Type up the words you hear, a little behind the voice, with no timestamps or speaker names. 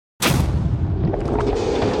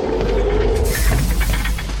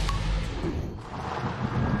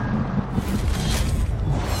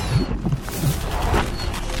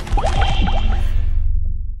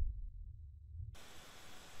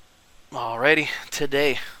Alrighty,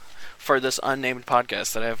 today for this unnamed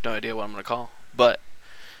podcast that I have no idea what I'm going to call, but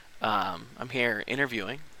I'm here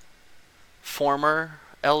interviewing former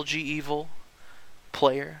LG Evil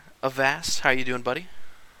player Avast. How you doing, buddy?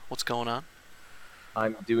 What's going on?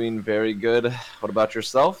 I'm doing very good. What about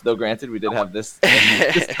yourself? Though granted, we did have this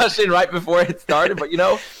discussion right before it started, but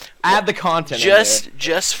add the content.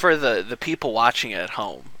 Just for the people watching at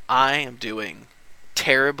home, I am doing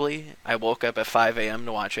terribly. I woke up at 5 a.m.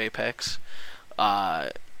 to watch Apex. I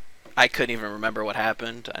couldn't even remember what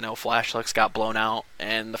happened. I know Flashlicks got blown out,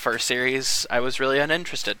 and the first series I was really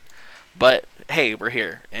uninterested. But hey, we're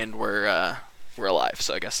here and we're alive,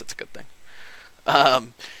 so I guess that's a good thing.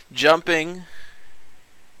 Jumping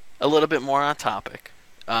a little bit more on topic.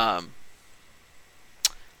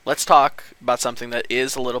 Let's talk about something that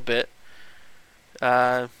is a little bit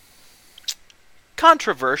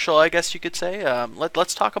controversial, I guess you could say.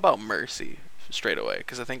 Let's talk about Mercy straight away,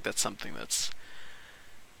 because I think that's something that's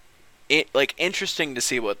interesting to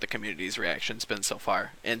see what the community's reaction's been so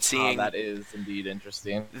far, and seeing that is indeed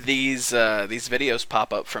interesting. These videos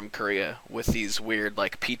pop up from Korea with these weird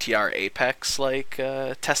PTR Apex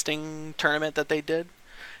testing tournament that they did,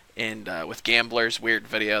 and with Gambler's weird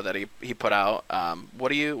video that he put out.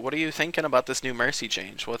 What are you thinking about this new Mercy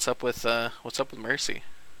change? What's up with Mercy?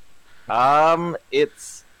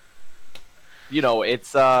 It's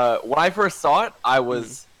when I first saw it, I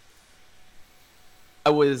was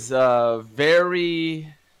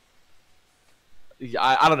very.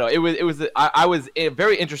 I don't know. I was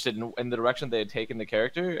very interested in the direction they had taken the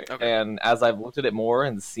character, okay. And as I've looked at it more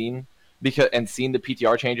and seen the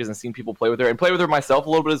PTR changes and seen people play with her myself a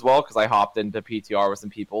little bit as well, because I hopped into PTR with some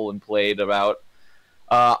people and played about.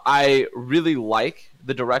 I really like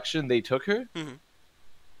the direction they took her.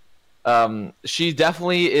 Mm-hmm. She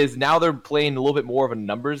definitely is. Now they're playing a little bit more of a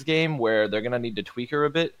numbers game where they're gonna need to tweak her a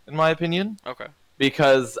bit, in my opinion. Okay.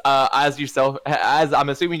 Because as I'm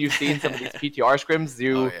assuming you've seen some of these PTR scrims,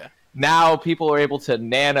 now people are able to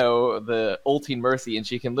nano the ulting Mercy, and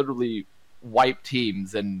she can literally wipe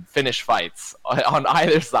teams and finish fights on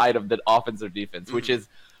either side of the offense or defense, mm-hmm. which is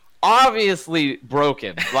obviously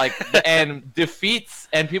broken. And defeats.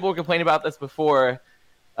 And people were complaining about this before.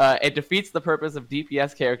 It defeats the purpose of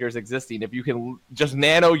DPS characters existing if you can just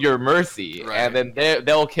nano your Mercy, right. And then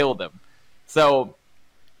they'll kill them. So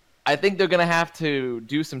I think they're going to have to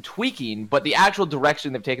do some tweaking, but the actual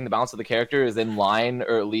direction they've taken the balance of the character is in line,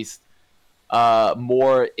 or at least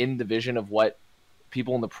more in the vision of what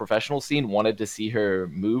people in the professional scene wanted to see her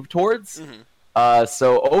move towards. Mm-hmm.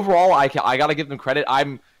 So overall, I got to give them credit.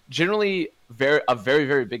 I'm generally a very,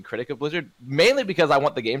 very big critic of Blizzard, mainly because I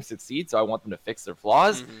want the game to succeed, so I want them to fix their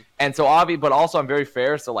flaws. Mm-hmm. And so but also I'm very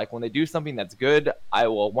fair. So when they do something that's good, I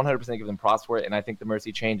will 100% give them props for it. And I think the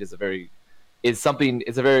Mercy change is something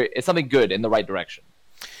good in the right direction.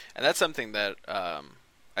 And that's something that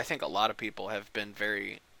I think a lot of people have been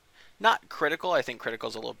very, not critical. I think critical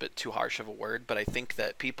is a little bit too harsh of a word, but I think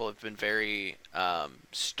that people have been very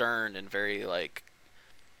stern and very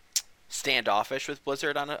standoffish with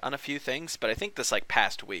Blizzard on a few things. But I think this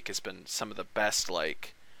past week has been some of the best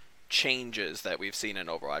changes that we've seen in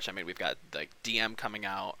Overwatch. I mean, we've got DM coming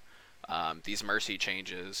out, these Mercy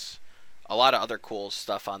changes, a lot of other cool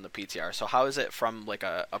stuff on the PTR. So how is it from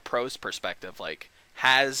a pro's perspective?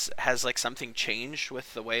 Has something changed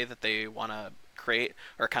with the way that they want to create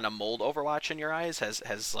or kind of mold Overwatch in your eyes? Has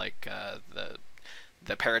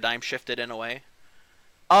the paradigm shifted in a way?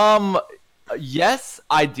 Yes,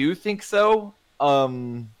 I do think so.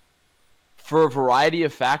 For a variety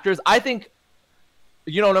of factors, I think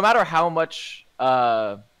no matter how much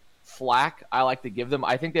flack I like to give them,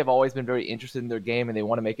 I think they've always been very interested in their game and they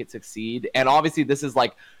want to make it succeed. And obviously this is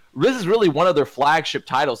really one of their flagship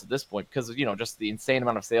titles at this point, because just the insane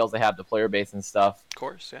amount of sales they have, the player base and stuff. Of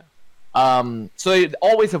course, yeah. So they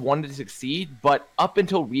always have wanted to succeed, but up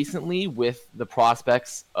until recently, with the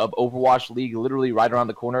prospects of Overwatch League literally right around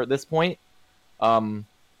the corner at this point, and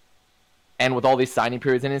with all these signing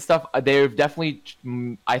periods and stuff, they've definitely,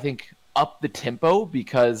 I think, upped the tempo,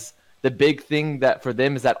 because the big thing that for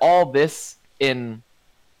them is that all this, in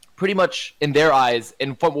pretty much in their eyes,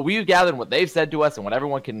 and from what we've gathered and what they've said to us and what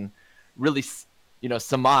everyone can really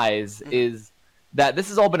surmise, is that this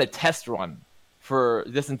has all been a test run. For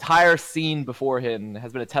this entire scene beforehand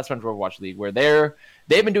has been a test run for Overwatch League, where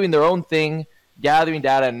they've been doing their own thing, gathering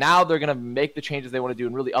data, and now they're going to make the changes they want to do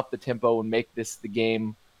and really up the tempo and make this the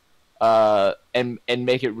game, and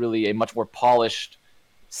make it really a much more polished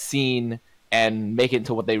scene, and make it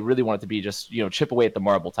into what they really want it to be, just chip away at the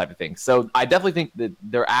marble type of thing. So I definitely think that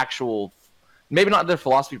their actual, maybe not their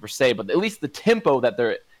philosophy per se, but at least the tempo that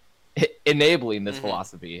they're enabling this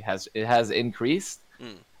philosophy has increased.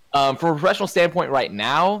 From a professional standpoint, right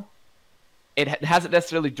now, it hasn't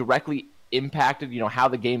necessarily directly impacted how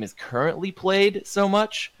the game is currently played so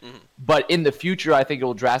much. But in the future, I think it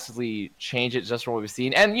will drastically change it just from what we've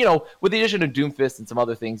seen. And with the addition of Doomfist and some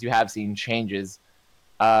other things, you have seen changes.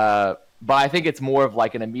 But I think it's more of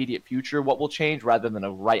like an immediate future what will change rather than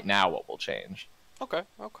a right now what will change. Okay.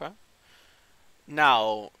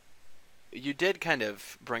 Now, you did kind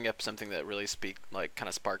of bring up something that really kind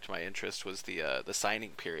of sparked my interest, was the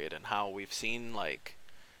signing period, and how we've seen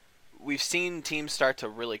teams start to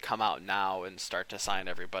really come out now and start to sign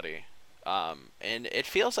everybody. And it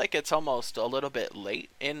feels like it's almost a little bit late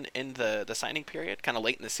in the signing period, kind of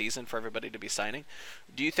late in the season for everybody to be signing.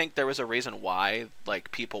 Do you think there was a reason why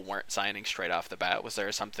people weren't signing straight off the bat? Was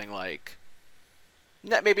there something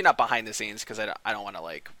maybe not behind the scenes, because I don't want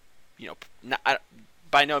to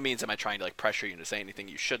by no means am I trying to pressure you to say anything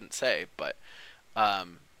you shouldn't say, but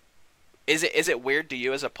is it weird to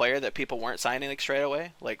you as a player that people weren't signing straight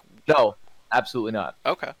away? No, absolutely not.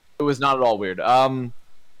 Okay. It was not at all weird.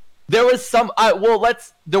 There was some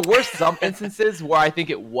there were some instances where I think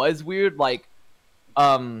it was weird.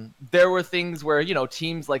 There were things where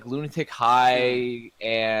teams like Lunatic High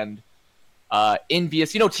and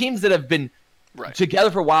Envious, teams that have been together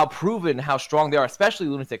for a while, proven how strong they are, especially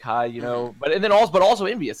Lunatic High, but also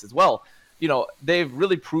Envious as well. They've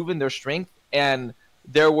really proven their strength, and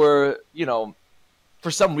there were, for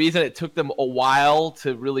some reason it took them a while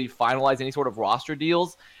to really finalize any sort of roster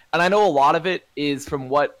deals. And I know a lot of it is from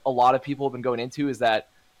what a lot of people have been going into, is that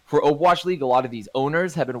for Overwatch League, a lot of these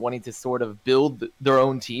owners have been wanting to sort of build their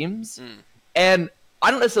own teams. And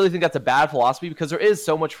I don't necessarily think that's a bad philosophy, because there is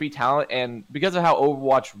so much free talent, and because of how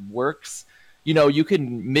Overwatch works, you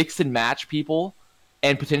can mix and match people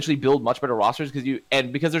and potentially build much better rosters,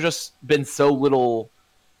 because there's just been so little,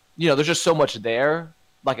 there's just so much there,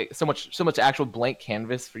 so much actual blank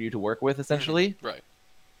canvas for you to work with, essentially. Right.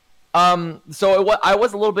 So I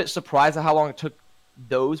was a little bit surprised at how long it took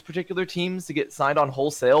those particular teams to get signed on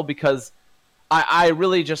wholesale, because I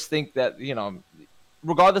really just think that,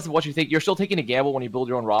 regardless of what you think, you're still taking a gamble when you build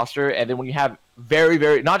your own roster. And then when you have very,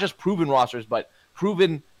 very, not just proven rosters, but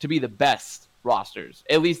proven to be the best rosters,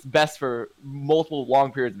 at least best for multiple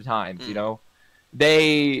long periods of times,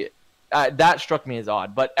 that struck me as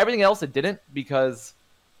odd. But everything else, it didn't, because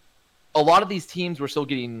a lot of these teams were still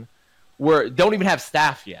don't even have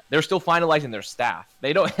staff yet. They're still finalizing their staff.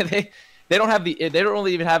 They don't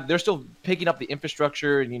really even have, they're still picking up the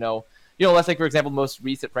infrastructure, and let's say, for example, the most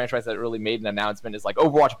recent franchise that really made an announcement is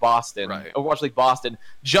Overwatch Boston. Right. Overwatch League Boston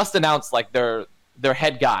just announced their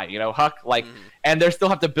head guy, Huck, and they still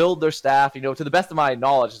have to build their staff, to the best of my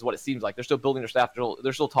knowledge is what it seems like. They're still building their staff.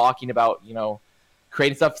 They're still talking about,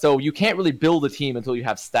 creating stuff. So you can't really build a team until you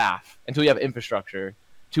have staff, until you have infrastructure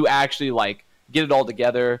to actually get it all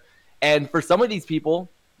together. And for some of these people,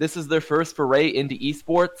 this is their first foray into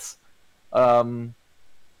esports.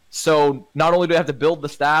 So not only do they have to build the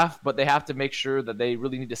staff, but they have to make sure that they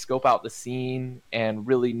really need to scope out the scene and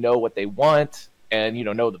really know what they want, and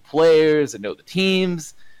know the players and know the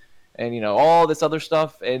teams, and all this other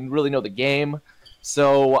stuff, and really know the game.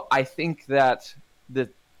 So I think that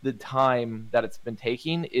the time that it's been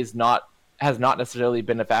taking has not necessarily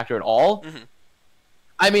been a factor at all.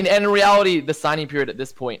 I mean, and in reality, the signing period at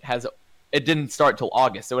this point it didn't start till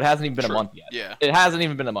August, so it hasn't even been a month yet. Yeah, it hasn't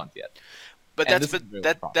even been a month yet. But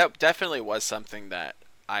that definitely was something that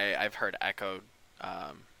I've heard echoed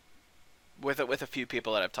with a few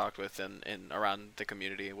people that I've talked with in around the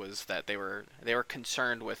community, was that they were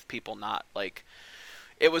concerned with people not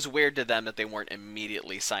it was weird to them that they weren't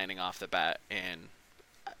immediately signing off the bat, and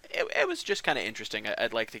it was just kind of interesting.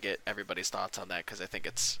 I'd like to get everybody's thoughts on that, because I think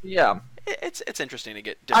it's interesting to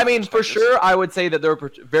get. I mean, for sure, I would say that there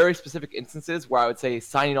are very specific instances where I would say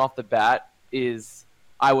signing off the bat is.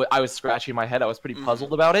 I was scratching my head. I was pretty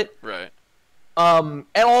puzzled about it. Right. And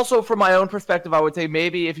also from my own perspective, I would say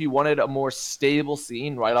maybe if you wanted a more stable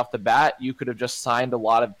scene right off the bat, you could have just signed a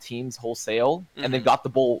lot of teams wholesale and then got the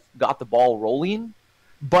ball rolling.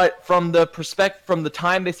 But from the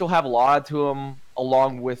time they still have allotted to them,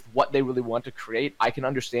 along with what they really want to create, I can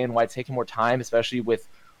understand why it's taking more time, especially with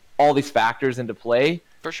all these factors into play.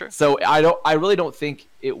 For sure. So I really don't think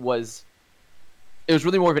it was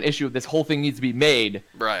really more of an issue of this whole thing needs to be made.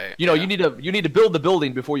 Right. You need to build the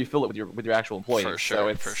building before you fill it with your actual employees. For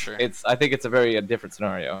sure. For sure. I think it's a very different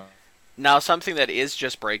scenario. Now, something that is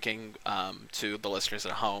just breaking to the listeners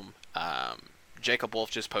at home. Jacob Wolf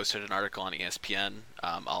just posted an article on ESPN.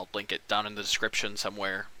 I'll link it down in the description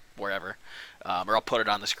somewhere, wherever, or I'll put it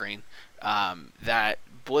on the screen. That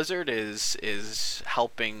Blizzard is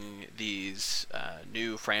helping these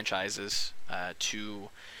new franchises to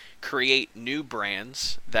create new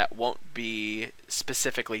brands that won't be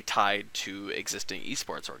specifically tied to existing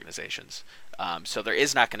esports organizations. So there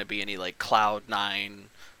is not going to be any like Cloud9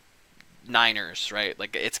 Niners, right?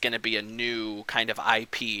 Like it's going to be a new kind of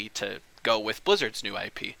IP to go with Blizzard's new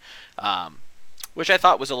IP, which I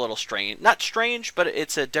thought was a little strange. Not strange, but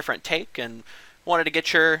it's a different take, and wanted to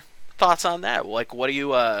get your thoughts on that. Like, what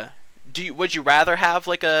would you rather have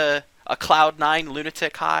like a Cloud9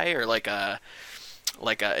 Lunatic High or like a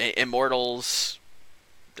Immortals,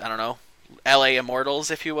 I don't know, LA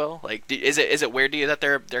Immortals, if you will? Like, is it weird to you that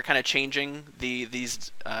they're kind of changing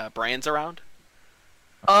these brands around?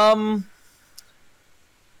 Um,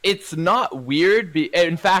 it's not weird.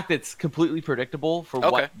 In fact, it's completely predictable for Okay.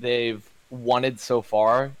 what they've wanted so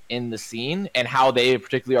far in the scene and how they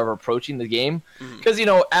particularly are approaching the game. Because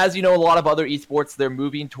as you know, a lot of other esports, they're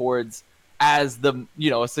moving towards, as the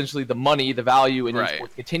essentially the money, the value in Right.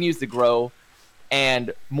 esports continues to grow,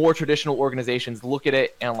 and more traditional organizations look at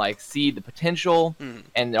it and like see the potential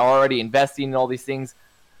and are already investing in all these things.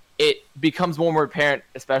 It becomes more and more apparent,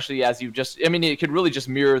 especially as it could really just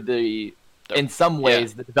mirror in some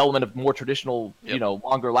ways, the development of more traditional,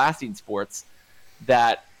 longer lasting sports,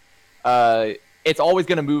 that it's always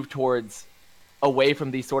going to move towards away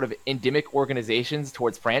from these sort of endemic organizations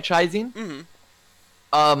towards franchising.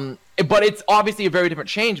 But it's obviously a very different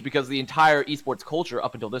change because the entire esports culture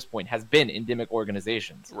up until this point has been endemic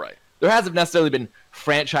organizations. Right. There hasn't necessarily been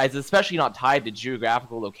franchises, especially not tied to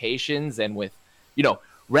geographical locations and with,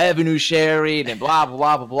 revenue sharing and blah,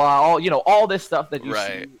 blah, blah, blah, all this stuff that you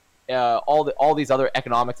Right. see, all these other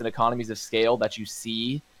economics and economies of scale that you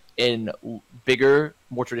see in bigger,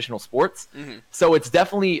 more traditional sports. So it's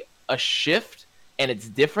definitely a shift and it's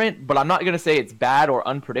different, but I'm not going to say it's bad or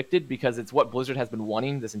unpredicted because it's what Blizzard has been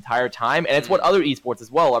wanting this entire time. And it's what other esports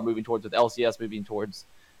as well are moving towards, with LCS moving towards,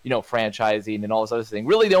 franchising and all this other thing.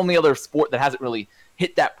 Really, the only other sport that hasn't really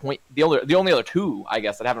hit that point, the only other two, I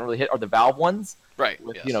guess, that haven't really hit are the Valve ones. Right.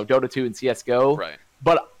 With, yes. Dota 2 and CSGO. Right.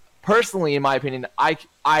 But personally, in my opinion, I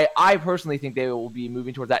personally think they will be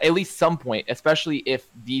moving towards that at least some point, especially if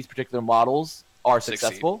these particular models are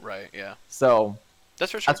successful. Right. Yeah. So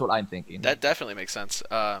That's for sure. that's what I'm thinking. That definitely makes sense.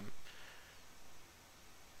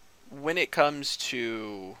 When it comes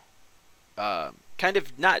to kind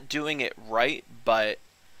of not doing it right, but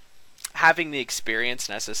having the experience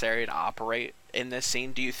necessary to operate in this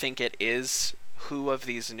scene, do you think it is who of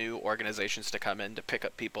these new organizations to come in to pick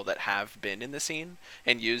up people that have been in the scene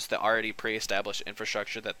and use the already pre-established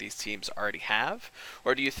infrastructure that these teams already have?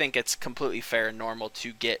 Or do you think it's completely fair and normal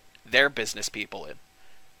to get their business people in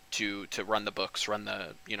to run the books, run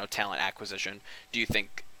the talent acquisition? Do you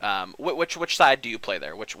think which side do you play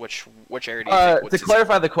there? Which area do you think? To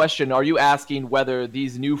clarify the question, are you asking whether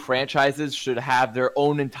these new franchises should have their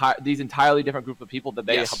own these entirely different group of people that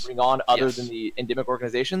they Yes. bring on other Yes. than the endemic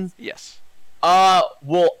organizations? Yes.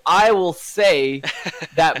 Well, I will say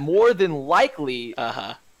that more than likely,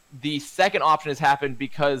 the second option has happened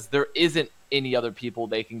because there isn't any other people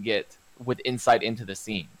they can get with insight into the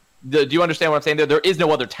scene. Do you understand what I'm saying? There is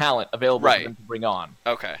no other talent available Right. for them to bring on.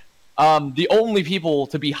 Okay. The only people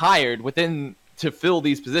to be hired to fill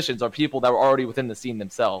these positions are people that were already within the scene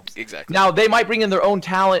themselves. Exactly. Now, they might bring in their own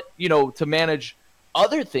talent, to manage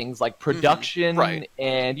other things like production Right.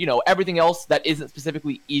 and, everything else that isn't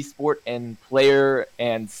specifically esport and player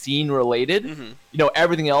and scene related.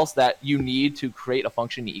 Everything else that you need to create a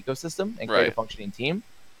functioning ecosystem and create a Right. functioning team.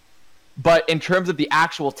 But in terms of the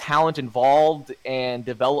actual talent involved and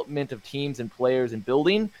development of teams and players and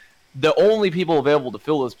building, the only people available to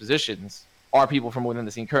fill those positions are people from within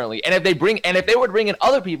the scene currently. And if they were to bring in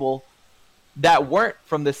other people that weren't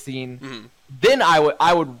from this scene, then I would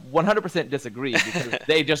 100% disagree because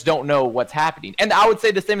they just don't know what's happening. And I would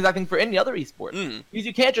say the same exact thing for any other esport. Because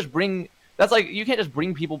you can't just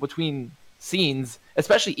bring people between scenes,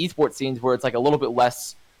 especially esport scenes where it's like a little bit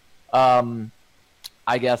less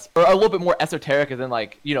I guess, or a little bit more esoteric, as in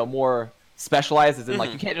like, more specialized, as in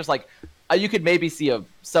like you can't just like you could maybe see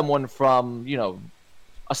someone from,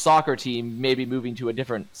 a soccer team maybe moving to a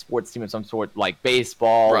different sports team of some sort, like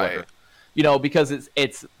baseball, Right. or, because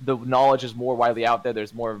it's the knowledge is more widely out there.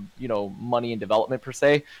 There's more, money and development per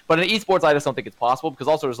se. But in esports, I just don't think it's possible because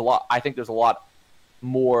also I think there's a lot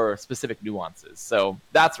more specific nuances. So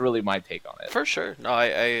that's really my take on it. For sure. No,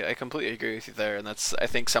 I completely agree with you there, and that's, I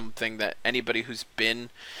think, something that anybody who's been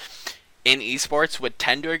in esports would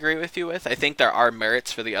tend to agree with you with. I think there are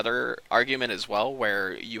merits for the other argument as well,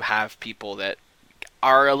 where you have people that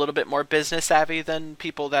are a little bit more business savvy than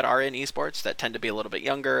people that are in esports, that tend to be a little bit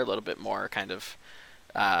younger, a little bit more kind of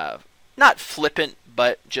not flippant,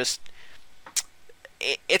 but just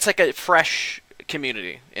it's like a fresh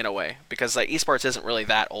community in a way, because like esports isn't really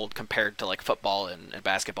that old compared to like football and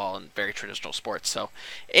basketball and very traditional sports. So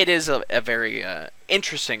it is a very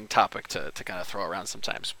interesting topic to kind of throw around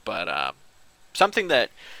sometimes. But something that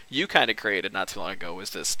you kind of created not too long ago was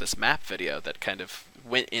this map video that kind of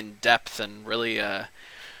went in depth and really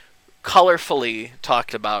colorfully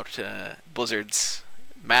talked about Blizzard's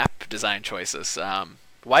map design choices.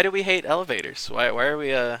 Why do we hate elevators? Why are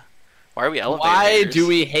we elevators? Why do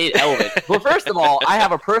we hate elevators? Well, first of all, I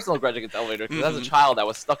have a personal grudge against elevators because as a child, I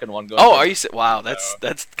was stuck in one. Oh, are you? Wow,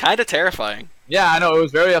 that's kind of terrifying. Yeah, I know. It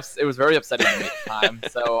was very upsetting to me at the time.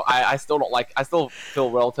 So I still don't like. I still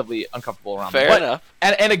feel relatively uncomfortable around them. Fair enough.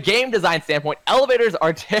 And a game design standpoint, elevators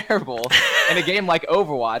are terrible in a game like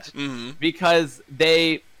Overwatch because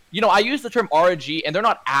they. You know, I use the term RNG, and they're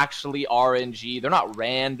not actually RNG. They're not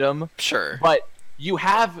random. Sure. But you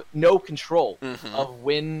have no control of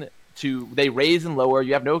when they raise and lower.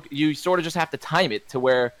 You sort of just have to time it to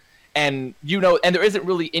where, and there isn't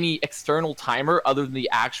really any external timer other than the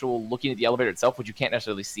actual looking at the elevator itself, which you can't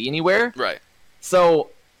necessarily see anywhere. Right. So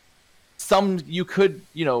you could,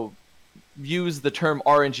 use the term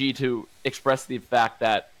RNG to express the fact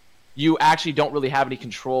that you actually don't really have any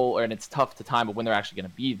control, and it's tough to time when they're actually going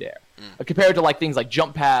to be there. Compared to like things like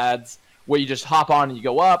jump pads where you just hop on and you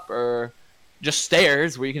go up, or just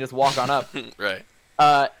stairs where you can just walk on up. Right.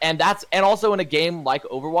 And also in a game like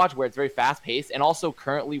Overwatch where it's very fast paced, and also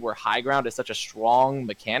currently where high ground is such a strong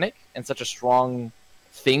mechanic and such a strong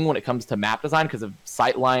thing when it comes to map design because of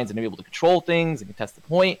sight lines and being able to control things and contest the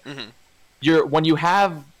point. When you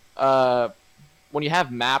have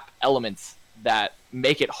map elements that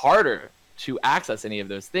make it harder to access any of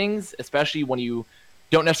those things, especially when you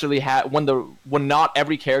don't necessarily have when not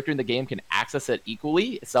every character in the game can access it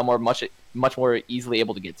equally. Some are much more easily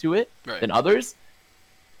able to get to it than others.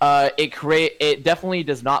 It definitely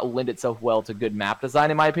does not lend itself well to good map design,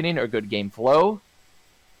 in my opinion, or good game flow.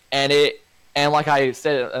 And like I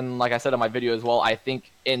said in my video as well, I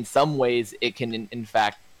think in some ways it can in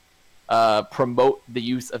fact promote the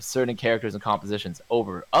use of certain characters and compositions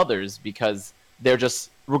over others because they're just,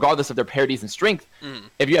 regardless of their parodies and strength,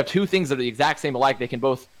 if you have two things that are the exact same alike, they can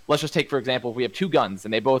both, let's just take for example, if we have two guns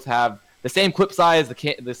and they both have the same clip size,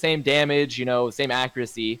 the same damage, the same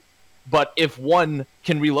accuracy, but if one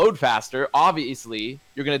can reload faster, obviously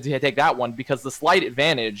you're going to take that one because the slight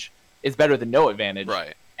advantage is better than no advantage.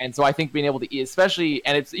 Right. And so I think being able to, especially,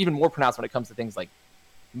 and it's even more pronounced when it comes to things like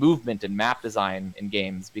movement and map design in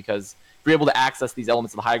games, because if you're able to access these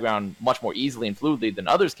elements of the high ground much more easily and fluidly than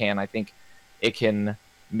others can, I think it can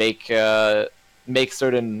make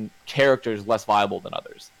certain characters less viable than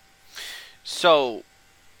others. So,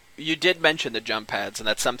 you did mention the jump pads, and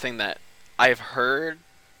that's something that I've heard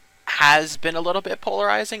has been a little bit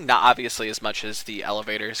polarizing. Not obviously as much as the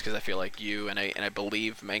elevators, because I feel like you and I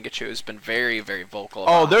believe Mangachu has been very, very vocal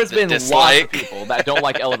about there's been dislike. Lots of people that don't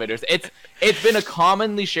like elevators. It's been a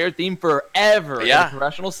commonly shared theme forever in the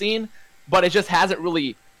professional scene, but it just hasn't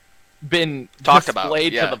really been talked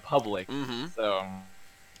displayed about to the public. So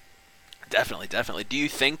definitely. Do you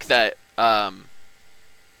think that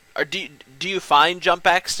or do you find jump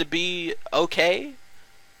packs to be okay?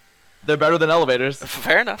 They're better than elevators.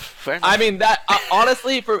 Fair enough. I mean that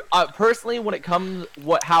honestly, for personally, when it comes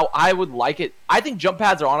how I would like it, I think jump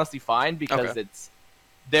pads are honestly fine because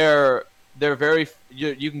they're very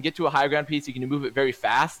you can get to a high ground piece, you can move it very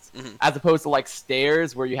fast, as opposed to like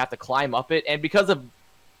stairs where you have to climb up it. And because of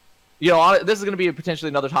this is going to be potentially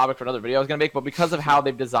another topic for another video I was going to make, but because of how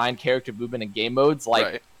they've designed character movement in game modes,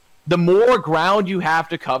 like the more ground you have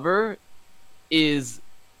to cover is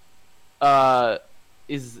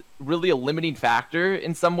really a limiting factor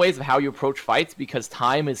in some ways of how you approach fights because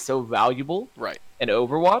time is so valuable in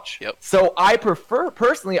Overwatch. Yep. So I prefer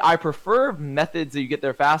methods that you get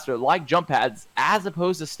there faster, like jump pads, as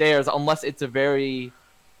opposed to stairs, unless it's a very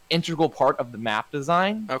integral part of the map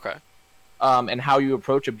design. Okay. And how you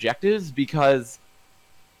approach objectives, because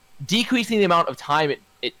decreasing the amount of time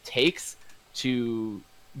it takes to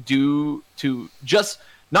just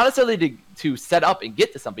not necessarily to set up and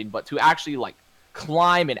get to something, but to actually like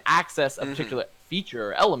climb and access a particular feature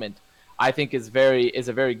or element, I think is a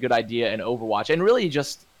very good idea in Overwatch, and really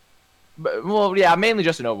just mainly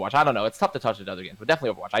just in Overwatch. I don't know, it's tough to touch in other games, but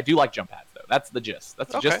definitely Overwatch. I do like jump pads though. That's the gist.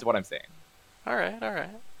 That's just what I'm saying. All right.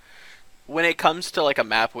 When it comes to like a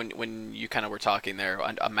map, when you kind of were talking there,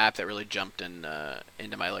 a map that really jumped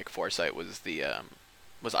into my like foresight was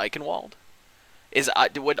was Eichenwald.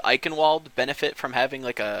 Would Eichenwald benefit from having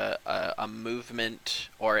like a movement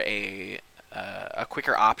or a a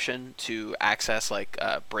quicker option to access like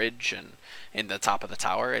a bridge and in the top of the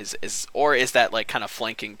tower? Or is that like kind of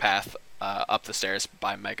flanking path up the stairs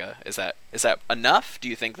by Mega? Is that enough? Do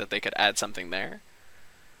you think that they could add something there?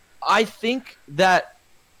 I think that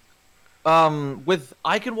with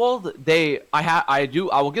Eichenwald,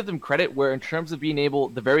 I will give them credit where in terms of being able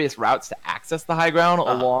the various routes to access the high ground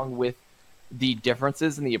along with the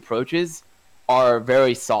differences in the approaches are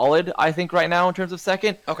very solid, I think, right now in terms of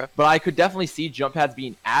second. Okay. But I could definitely see jump pads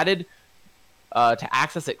being added to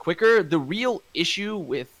access it quicker. The real issue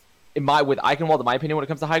with Eichenwald, in my opinion, when it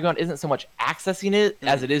comes to high ground, isn't so much accessing it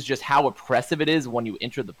as it is just how oppressive it is when you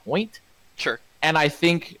enter the point. Sure. And I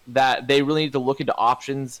think that they really need to look into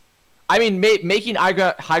options. I mean, making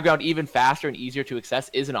high ground even faster and easier to access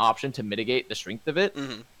is an option to mitigate the strength of it.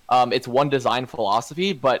 It's one design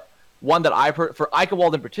philosophy, but one that for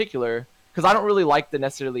Eichenwald in particular, because I don't really like to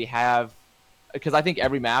necessarily have, because I think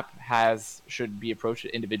every map should be approached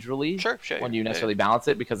individually. Sure. When you necessarily balance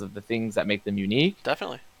it because of the things that make them unique.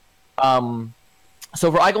 Definitely. So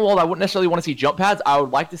for Eichenwald, I wouldn't necessarily want to see jump pads. I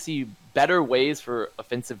would like to see better ways for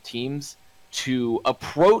offensive teams to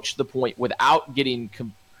approach the point without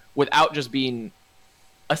just being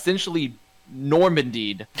essentially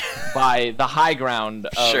Normandied by the high ground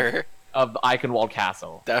of Eichenwald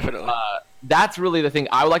Castle. Definitely. That's really the thing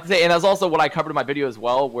I would like to say. And that's also what I covered in my video as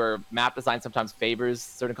well, where map design sometimes favors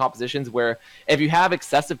certain compositions where if you have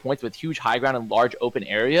excessive points with huge high ground and large open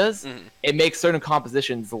areas, it makes certain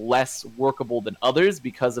compositions less workable than others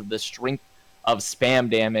because of the strength of spam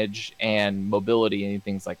damage and mobility and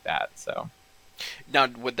things like that. So now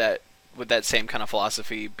would that same kind of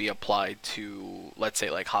philosophy be applied to, let's say,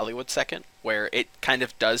 like Hollywood second, where it kind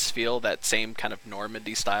of does feel that same kind of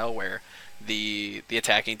Normandy style where the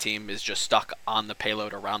attacking team is just stuck on the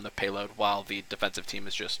payload, around the payload, while the defensive team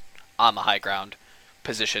is just on the high ground,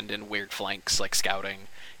 positioned in weird flanks like scouting?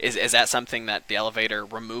 Is that something that the elevator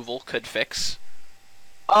removal could fix?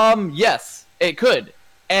 Yes, it could.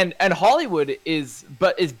 And Hollywood is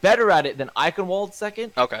better at it than Eichenwald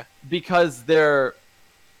second. Okay. Because the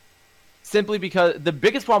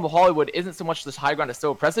biggest problem with Hollywood isn't so much this high ground is so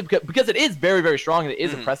oppressive, because it is very, very strong and it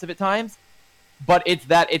is oppressive at times, but it's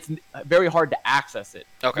that it's very hard to access it.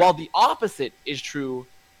 Okay. While the opposite is true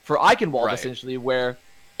for Eichenwald, essentially, where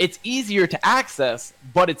it's easier to access,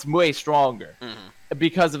 but it's way stronger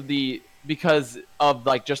because of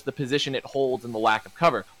like just the position it holds and the lack of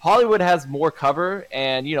cover. Hollywood has more cover,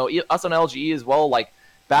 and us on LGE as well. Like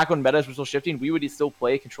back when metas were still shifting, we would still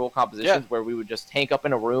play control compositions where we would just tank up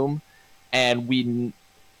in a room, and we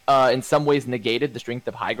in some ways negated the strength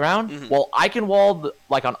of high ground. While Eichenwald,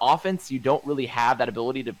 like on offense, you don't really have that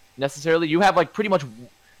ability to necessarily. You have like pretty much.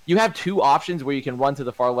 You have two options where you can run to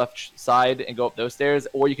the far left side and go up those stairs,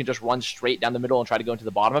 or you can just run straight down the middle and try to go into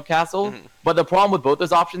the bottom of castle. But the problem with both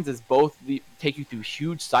those options is both take you through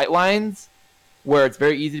huge sight lines where it's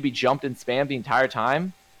very easy to be jumped and spammed the entire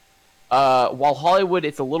time. While Hollywood,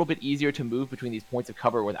 it's a little bit easier to move between these points of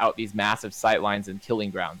cover without these massive sight lines and killing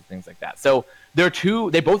grounds and things like that. So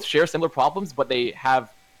they both share similar problems, but they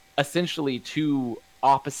have essentially two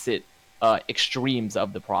opposite extremes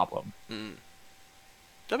of the problem.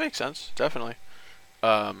 That makes sense, definitely.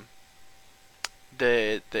 The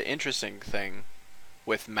interesting thing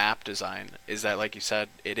with map design is that, like you said,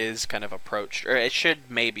 it is kind of approached, or it should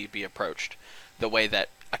maybe be approached the way that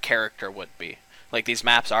a character would be. Like, these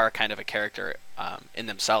maps are kind of a character in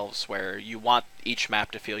themselves, where you want each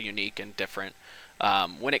map to feel unique and different.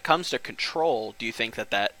 When it comes to control, do you think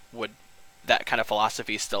that kind of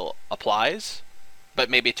philosophy still applies, but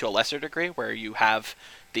maybe to a lesser degree, where you have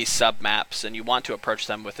these sub maps and you want to approach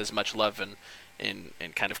them with as much love and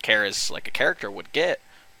kind of care as like a character would get,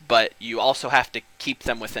 but you also have to keep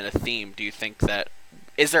them within a theme? Do you think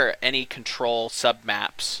is there any control sub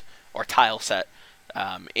maps or tile set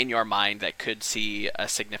in your mind that could see a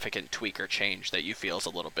significant tweak or change that you feel is a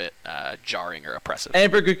little bit jarring or oppressive? And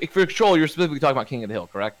for control, you're specifically talking about King of the Hill,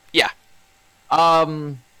 correct? Yeah.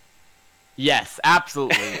 Yes,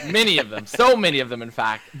 absolutely. Many of them. So many of them, in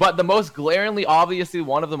fact. But the most glaringly obviously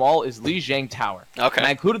one of them all is Lijiang Tower. Okay. And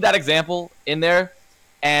I included that example in there.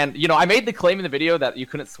 And, I made the claim in the video that you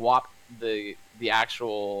couldn't swap the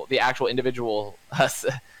actual individual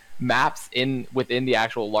maps within the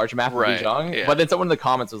actual large map of Lijiang. Yeah. But then someone in the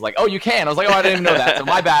comments was like, oh, you can. I was like, oh, I didn't even know that. So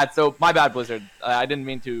my bad. My bad, Blizzard. I didn't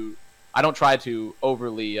mean to. I don't try to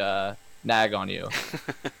overly nag on you.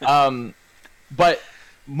 But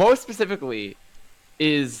most specifically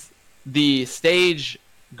is the stage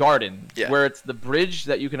garden, where it's the bridge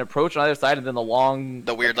that you can approach on either side, and then the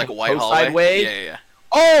weird like white hallway. Yeah.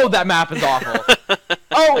 Oh, that map is awful.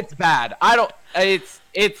 Oh, it's bad. It's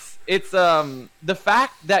it's the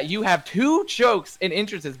fact that you have 2 chokes and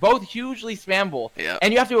entrances, both hugely spammable, Yeah.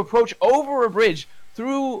 and you have to approach over a bridge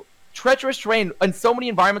through treacherous terrain and so many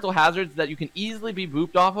environmental hazards that you can easily be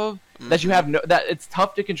booped off of, that you have that it's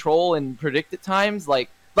tough to control and predict at times. Like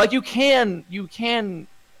you can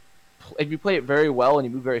if you play it very well and you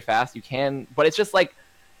move very fast, you can, but it's just like,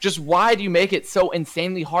 just why do you make it so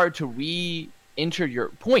insanely hard to re-enter your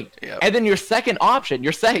point? Yep. And then your second option,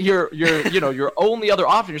 your only other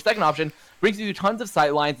option, your second option brings you to tons of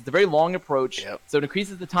sight lines. It's a very long approach, Yep. so it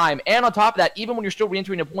increases the time. And on top of that, even when you're still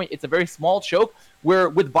re-entering a point, it's a very small choke where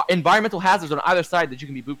with environmental hazards on either side that you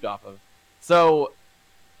can be booped off of. So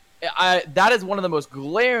that is one of the most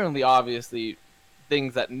glaringly obviously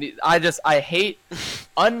things that I hate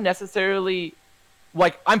unnecessarily.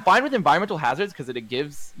 Like, I'm fine with environmental hazards because it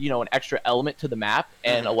gives, an extra element to the map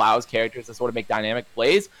and allows characters to sort of make dynamic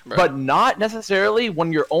plays, but not necessarily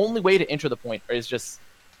when your only way to enter the point is just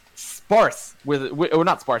sparse or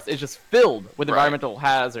not sparse, it's just filled with environmental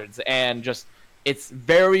hazards, and just, it's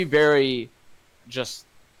very, very just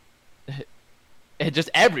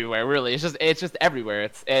everywhere, really. It's just everywhere.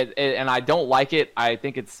 And I don't like it. I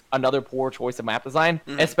think it's another poor choice of map design,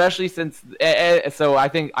 especially since. So I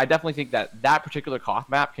definitely think that particular Koth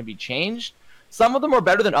map can be changed. Some of them are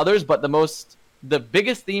better than others, but the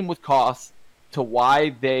biggest theme with Koth, to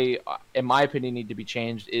why they, in my opinion, need to be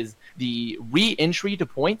changed, is the re-entry to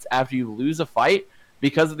points after you lose a fight,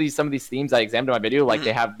 because of some of these themes I examined in my video. Like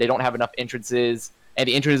they don't have enough entrances, and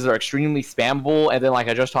the entrances are extremely spammable. And then, like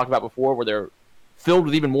I just talked about before, where they're filled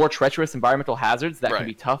with even more treacherous environmental hazards that can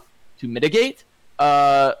be tough to mitigate.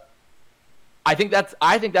 I think that's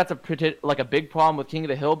a big problem with King of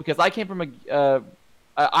the Hill, because I came from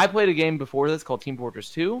I played a game before this called Team Fortress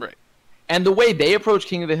 2. Right. And the way they approach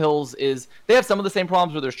King of the Hills is they have some of the same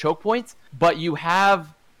problems where there's choke points, but you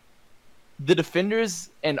have the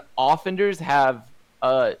defenders and offenders have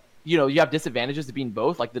you have disadvantages to being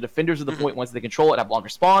both. Like, the defenders of the point, once they control it, have longer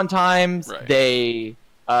spawn times. Right. They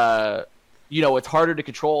it's harder to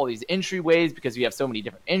control all these entryways because you have so many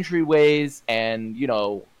different entryways, and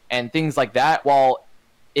and things like that. While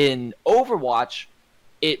in Overwatch,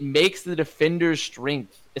 it makes the defender's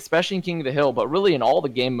strength, especially in King of the Hill, but really in all the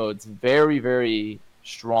game modes, very, very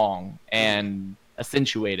strong and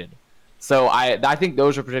accentuated. So I think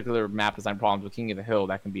those are particular map design problems with King of the Hill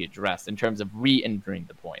that can be addressed in terms of re-entering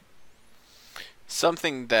the point.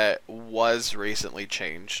 Something that was recently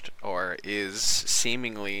changed, or is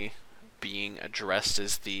seemingly being addressed,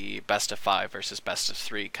 is the best of 5 versus best of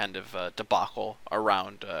 3 kind of debacle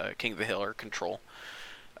around King of the Hill or Control.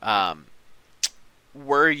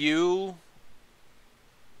 Were you...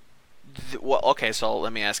 well, okay, so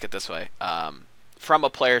let me ask it this way. From a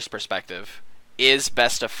player's perspective, is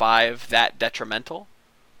best of 5 that detrimental?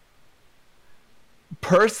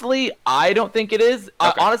 Personally, I don't think it is.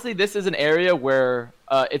 Okay. Honestly, this is an area where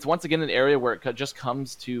it's once again an area where it just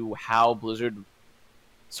comes to how Blizzard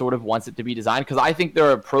sort of wants it to be designed, because I think there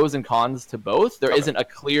are pros and cons to both. There isn't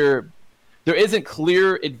clear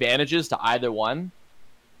advantages to either one.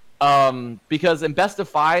 Because in best of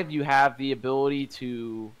 5, you have the ability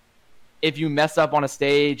to, if you mess up on a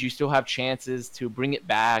stage, you still have chances to bring it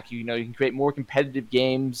back. You can create more competitive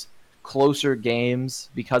games, closer games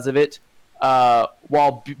because of it. But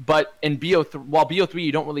in BO3,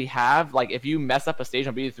 you don't really have, like, if you mess up a stage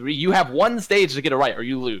on BO3, you have one stage to get it right or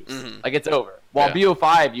you lose. Like, it's over. While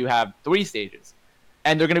BO5, you have 3 stages,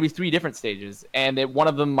 and they're going to be 3 different stages, and one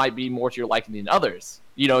of them might be more to your liking than others.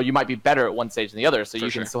 You might be better at one stage than the other, so you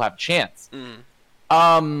can still have a chance.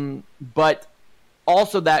 But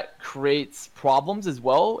also that creates problems as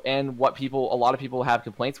well, and what a lot of people have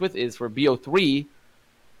complaints with is for BO3,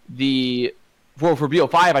 for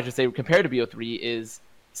BO5, I should say, compared to BO3, is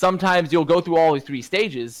sometimes you'll go through all these 3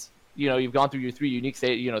 stages. You've gone through your 3 unique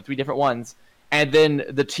stages, 3 different ones, and then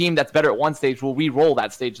the team that's better at one stage will re-roll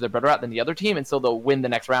that stage they're better at than the other team, and so they'll win the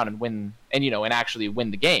next round and actually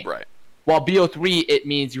win the game. Right. While BO3, it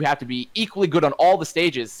means you have to be equally good on all the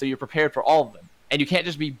stages, so you're prepared for all of them, and you can't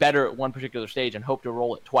just be better at one particular stage and hope to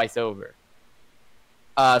roll it twice over.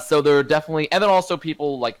 So there are definitely, and then also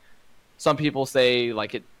some people say,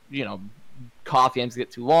 like, it, Koth games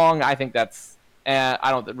get too long. I think I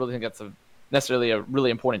don't really think that's necessarily a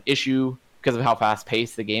really important issue because of how fast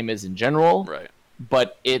paced the game is in general. Right.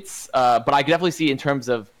 But but I can definitely see in terms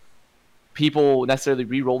of people necessarily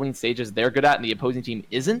re-rolling stages they're good at and the opposing team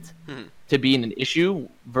isn't, to being an issue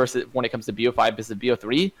versus when it comes to BO5 versus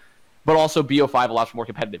BO3. But also BO5 allows for more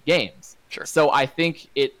competitive games. Sure. So I think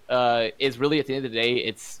it is really, at the end of the day,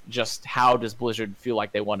 it's just how does Blizzard feel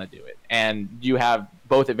like they want to do it, and you have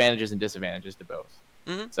both advantages and disadvantages to both.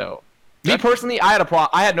 So Me personally, I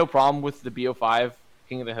had no problem with the BO5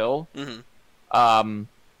 King of the Hill. Mm-hmm.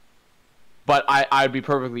 But I'd be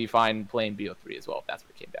perfectly fine playing BO3 as well if that's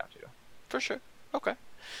what it came down to. For sure. Okay.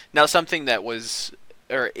 Now, something that was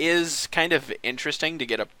or is kind of interesting to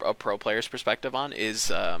get a pro player's perspective on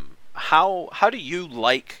is how do you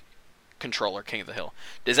like Controller King of the Hill?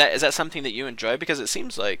 Is that something that you enjoy? Because it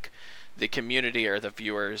seems like the community or the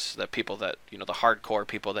viewers, the people that the hardcore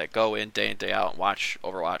people that go in day out and watch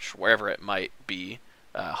Overwatch wherever it might be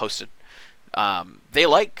hosted, they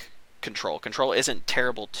like Control. Control isn't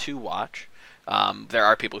terrible to watch. There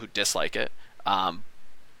are people who dislike it,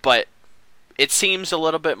 but it seems a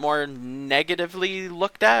little bit more negatively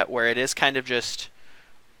looked at, where it is kind of just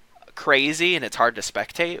crazy and it's hard to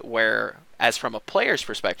spectate. Whereas from a player's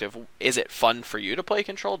perspective, is it fun for you to play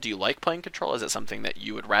Control? Do you like playing Control? Is it something that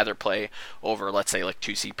you would rather play over, let's say, like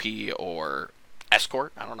 2CP or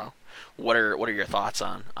Escort? I don't know. What are your thoughts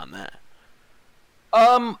on that?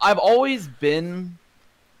 I've always been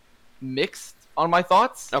mixed on my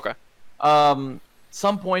thoughts. Okay.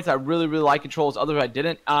 Some points I really like Controls, others I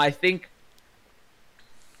didn't. I think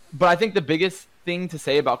the biggest thing to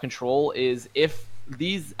say about Control is if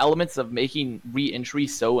these elements of making re-entry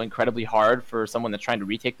so incredibly hard for someone that's trying to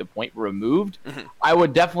retake the point were removed, Mm-hmm. I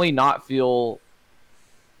would definitely not feel.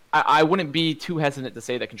 I wouldn't be too hesitant to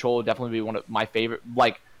say that Control would definitely be one of my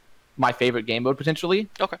favorite game mode potentially.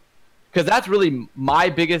 Okay. Because that's really my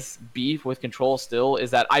biggest beef with Control still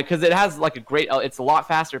is that because it has like it's a lot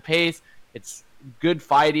faster pace, it's good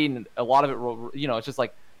fighting, a lot of it, it's just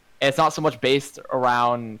like, it's not so much based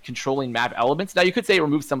around controlling map elements. Now you could say it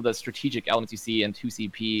removes some of the strategic elements you see in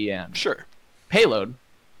 2CP and Sure. Payload,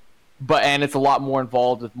 and it's a lot more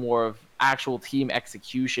involved with more of actual team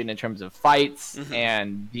execution in terms of fights Mm-hmm.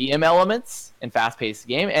 and DM elements in fast-paced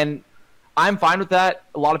game, and I'm fine with that.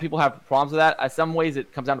 A lot of people have problems with that. In some ways,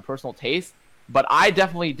 it comes down to personal taste. But I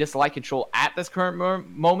definitely dislike Control at this current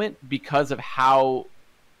moment because of how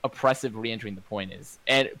oppressive re-entering the point is,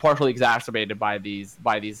 and partially exacerbated by these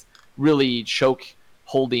really choke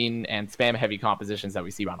holding and spam heavy compositions that we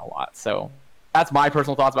see around a lot. So that's my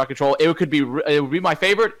personal thoughts about Control. It would be my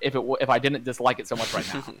favorite if I didn't dislike it so much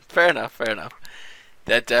right now. Fair enough.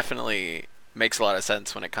 That definitely makes a lot of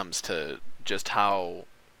sense when it comes to just how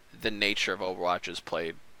the nature of Overwatch is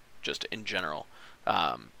played just in general.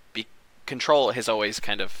 Control has always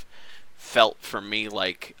kind of felt for me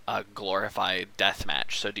like a glorified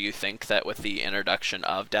deathmatch. So do you think that with the introduction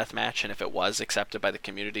of deathmatch, and if it was accepted by the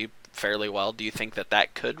community fairly well, do you think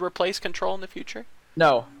that could replace Control in the future?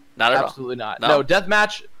 No. Not at all? Absolutely not. No? No,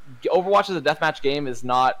 deathmatch. Overwatch as a deathmatch game is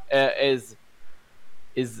not is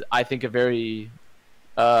I think a very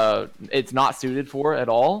it's not suited for at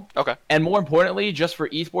all. Okay. And more importantly, just for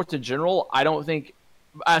esports in general, I don't think,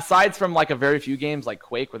 aside from like a very few games like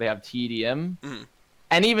Quake where they have TDM, Mm-hmm.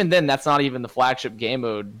 and even then that's not even the flagship game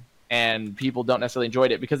mode, and people don't necessarily enjoy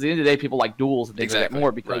it because at the end of the day, people like duels and things like that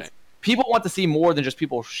more because people want to see more than just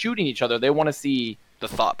people shooting each other. They want to see the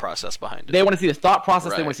thought process behind it. They want to see the thought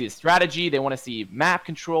process. Right. They want to see the strategy. They want to see map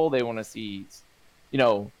control. They want to see,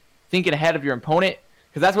 thinking ahead of your opponent,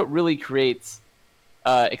 because that's what really creates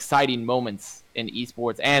exciting moments in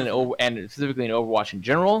esports and specifically in Overwatch in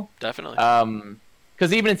general. Definitely.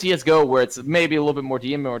 Because even in CS:GO, where it's maybe a little bit more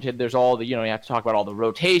DM oriented, there's all the you have to talk about all the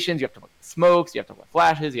rotations. You have to talk about the smokes. You have to talk about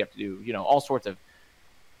flashes. You have to do all sorts of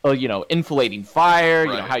inflating fire,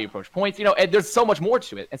 Right. how you approach points, and there's so much more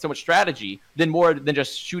to it and so much strategy than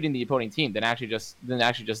just shooting the opposing team than actually just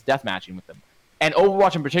death matching with them. And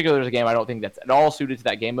Overwatch in particular is a game I don't think that's at all suited to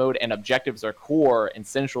that game mode, and objectives are core and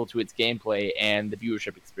central to its gameplay and the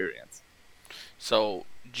viewership experience. So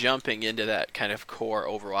jumping into that kind of core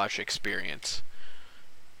Overwatch experience,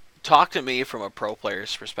 talk to me from a pro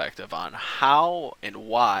player's perspective on how and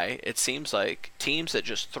why it seems like teams that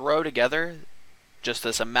just throw together just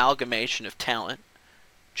this amalgamation of talent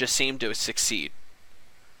just seem to succeed.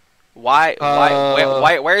 Why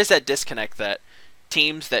where is that disconnect that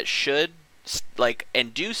teams that should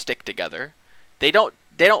and do stick together, they don't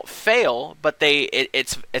fail, but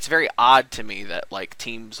it's very odd to me that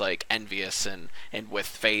teams like Envious and with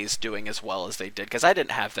FaZe doing as well as they did, because I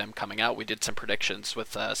didn't have them coming out. We did some predictions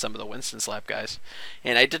with some of the Winston Slap guys,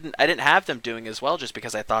 and I didn't have them doing as well just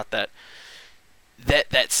because I thought that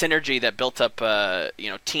synergy that built up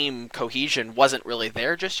team cohesion wasn't really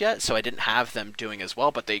there just yet, so I didn't have them doing as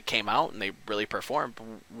well, but they came out and they really performed.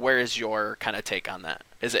 Where is your kind of take on that?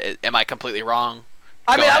 Am I completely wrong?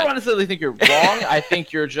 I don't necessarily think you're wrong. I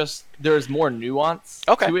think there's more nuance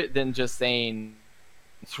Okay. to it than just saying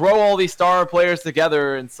throw all these star players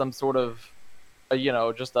together in some sort of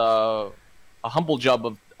just a a humble job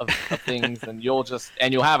of things, and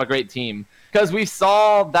you'll have a great team. Because we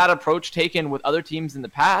saw that approach taken with other teams in the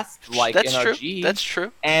past, like That's NRG. true. That's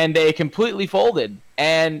true. And they completely folded.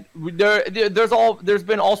 And there's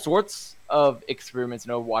been all sorts of experiments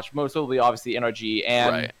in Overwatch, most notably obviously NRG,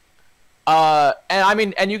 and and I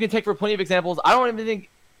mean, and you can take for plenty of examples. I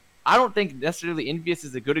don't think necessarily Envious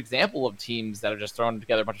is a good example of teams that are just throwing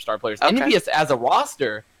together a bunch of star players. Okay. Envious as a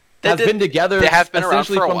roster has been together. They have been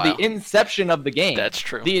essentially around for a from while. the inception of the game. That's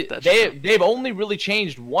true. They've only really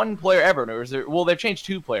changed one player ever. They've changed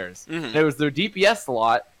two players. Mm-hmm. There was their DPS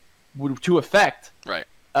slot to effect, right?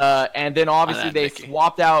 And then obviously they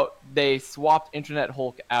swapped Internet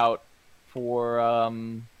Hulk out for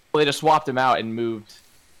they just swapped him out and moved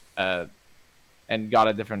and got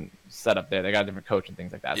a different setup there. They got a different coach and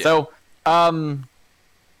things like that. Yeah. So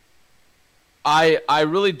I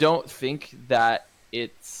really don't think that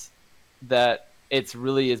it's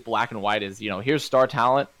really as black and white as, here's star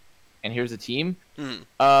talent and here's a team.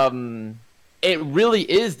 It really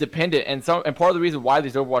is dependent, and part of the reason why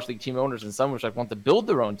these Overwatch League team owners and some which want to build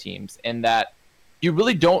their own teams, and that you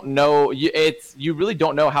really don't know you really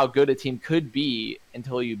don't know how good a team could be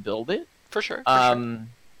until you build it. For sure.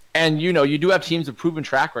 And you do have teams with proven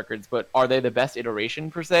track records, but are they the best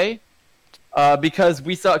iteration per se? Because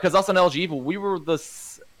us on LG Evil,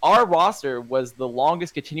 our roster was the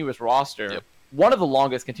longest continuous roster. Yep. One of the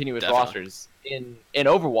longest continuous rosters in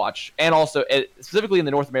Overwatch, and also specifically in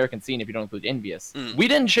the North American scene, if you don't include Envious. We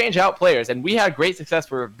didn't change out players, and we had great success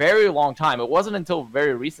for a very long time. It wasn't until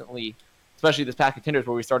very recently, especially this past contenders,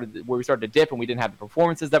 where we started to dip, and we didn't have the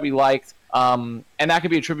performances that we liked. And that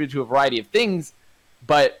could be attributed to a variety of things,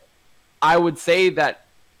 but I would say that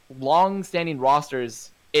long-standing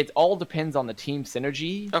rosters, it all depends on the team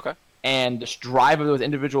synergy and the drive of those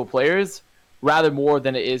individual players, rather more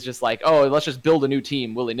than it is just like, oh, let's just build a new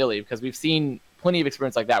team willy-nilly, because we've seen plenty of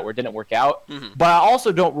experience like that where it didn't work out. But I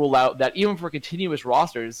also don't rule out that even for continuous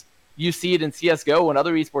rosters, you see it in CSGO and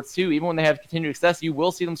other esports too, even when they have continued success, you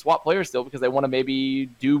will see them swap players still because they want to maybe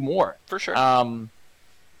do more. For sure.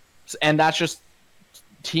 And that's just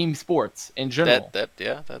team sports in general.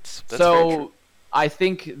 That's so very true. I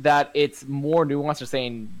think that it's more nuanced to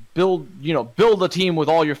saying build a team with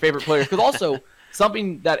all your favorite players, because also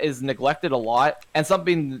something that is neglected a lot, and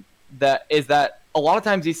something that a lot of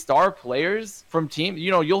times these star players from teams,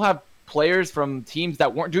 you'll have players from teams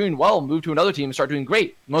that weren't doing well move to another team and start doing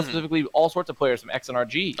great. Most specifically, all sorts of players from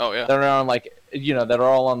XNRG. Oh yeah. That are on that are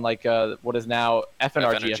all on what is now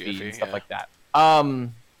FNRG and stuff like that.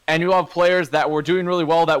 And you have players that were doing really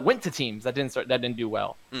well that went to teams that didn't do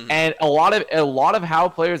well. And a lot of how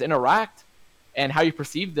players interact and how you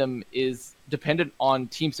perceive them is dependent on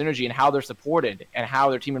team synergy and how they're supported and how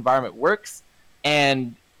their team environment works.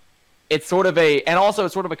 And it's sort of a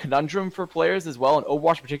conundrum for players as well in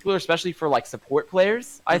Overwatch in particular, especially for support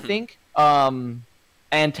players, I think, and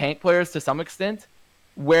tank players to some extent,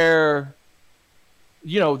 where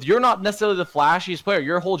you're not necessarily the flashiest player.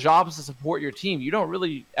 Your whole job is to support your team. You don't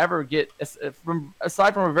really ever get,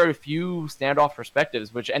 aside from a very few standoff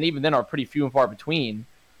perspectives, and even then are pretty few and far between.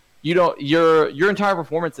 Your entire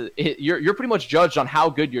performance, you're pretty much judged on how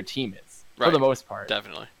good your team is for the most part.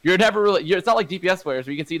 Definitely. You're never really. It's not like DPS players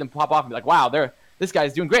where you can see them pop off and be like, "Wow, this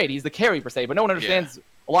guy's doing great. He's the carry per se." But no one understands. Yeah.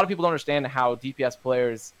 A lot of people don't understand how DPS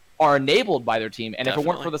players are enabled by their team, and if it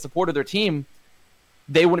weren't for the support of their team,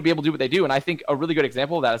 they wouldn't be able to do what they do. And I think a really good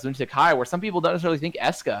example of that is Lunatic Kai, where some people don't necessarily think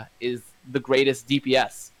Eska is the greatest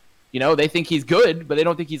DPS. They think he's good, but they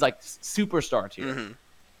don't think he's superstar tier.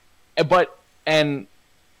 But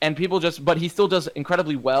he still does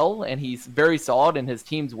incredibly well, and he's very solid in his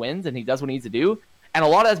team's wins, and he does what he needs to do. And a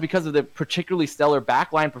lot of that's because of the particularly stellar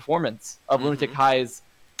backline performance of Lunatic Kai's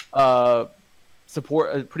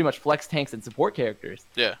support, pretty much flex tanks and support characters.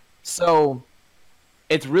 Yeah. So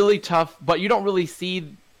it's really tough, but you don't really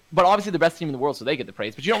see. But obviously, the best team in the world, so they get the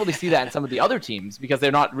praise. But you don't really see that in some of the other teams because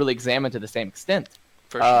they're not really examined to the same extent.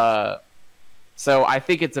 For sure. So I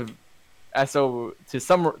think it's to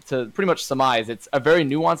pretty much surmise, it's a very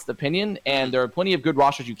nuanced opinion, and there are plenty of good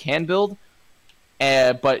rosters you can build,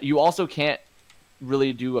 but you also can't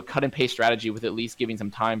really do a cut and paste strategy with at least giving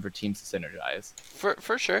some time for teams to synergize.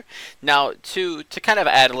 For sure. Not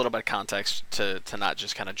context to not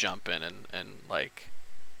just kind of jump in and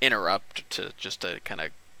interrupt, to kind of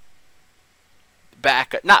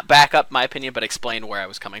not back up my opinion, but explain where I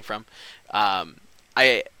was coming from.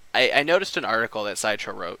 I noticed an article that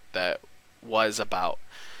Sideshow wrote that was about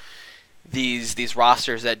these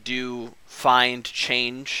rosters that do find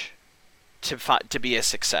change to be a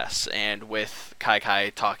success, and with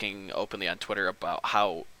Kai talking openly on Twitter about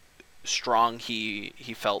how strong he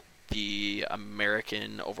felt the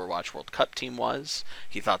American Overwatch World Cup team was.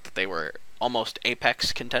 He thought that they were almost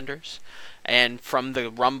apex contenders. And from the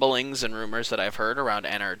rumblings and rumors that I've heard around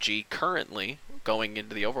NRG currently going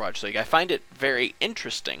into the Overwatch League, I find it very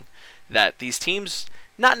interesting that these teams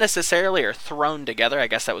not necessarily are thrown together. I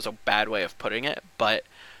guess that was a bad way of putting it, but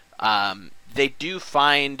they do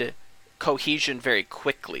find cohesion very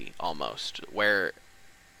quickly, almost, where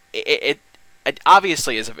it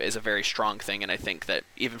obviously is a very strong thing, and I think that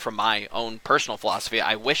even from my own personal philosophy,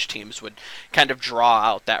 I wish teams would kind of draw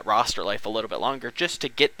out that roster life a little bit longer just to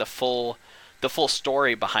get the full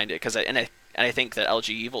story behind it. I think that LG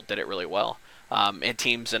Evil did it really well, and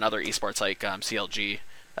teams in other esports like CLG,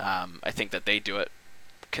 I think that they do it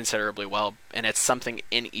considerably well, and it's something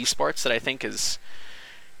in esports that I think is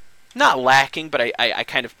not lacking, but I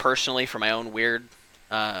kind of personally, for my own weird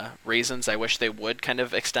reasons, I wish they would kind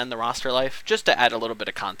of extend the roster life. Just to add a little bit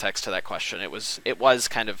of context to that question, it was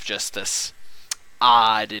kind of just this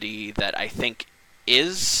oddity that I think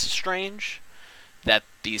is strange, that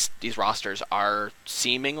these rosters are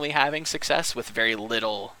seemingly having success with very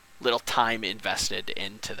little time invested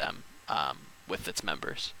into them with its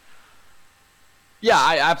members.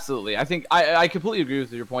 Yeah, absolutely. I think I completely agree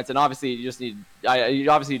with your points, and obviously you just need.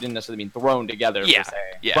 Obviously you didn't necessarily mean thrown together per se.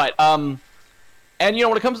 Yeah. But and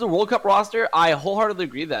when it comes to the World Cup roster, I wholeheartedly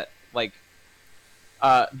agree that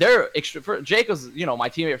they're extra. Jake was my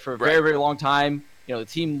teammate for a very very long time. The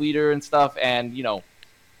team leader and stuff, and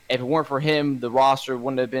if it weren't for him, the roster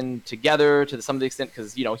wouldn't have been together to some extent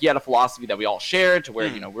because he had a philosophy that we all shared to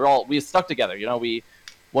where we stuck together.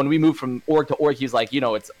 When we moved from org to org, he's like,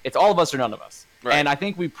 it's all of us or none of us. Right. And I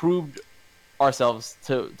think we proved ourselves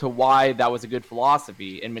to why that was a good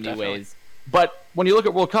philosophy in many ways. But when you look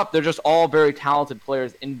at World Cup, they're just all very talented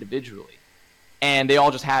players individually, and they all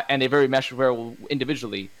just they very mesh very well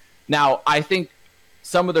individually. Now, I think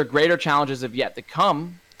some of their greater challenges have yet to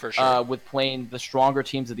come. For sure. With playing the stronger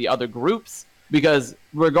teams of the other groups, because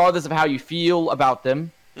regardless of how you feel about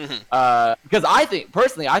them, because I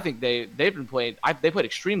think they've played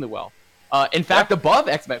extremely well. In fact, above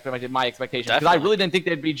my expectations, because I really didn't think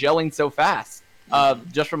they'd be gelling so fast.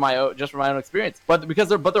 Just from my own experience, but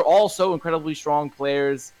they're all so incredibly strong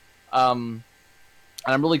players, and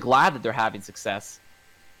I'm really glad that they're having success.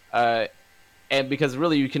 And because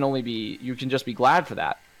really you can just be glad for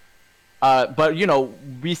that. But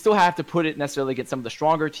we still have to put it necessarily against some of the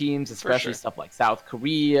stronger teams, especially stuff like South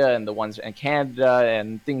Korea and the ones in Canada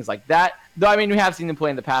and things like that. Though I mean, we have seen them play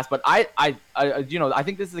in the past, but I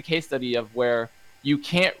think this is a case study of where you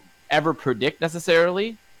can't ever predict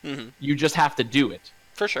necessarily. Mm-hmm. You just have to do it.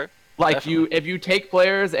 For sure. If you take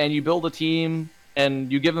players and you build a team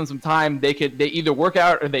and you give them some time, they either work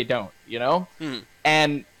out or they don't. Mm-hmm.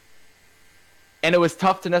 And it was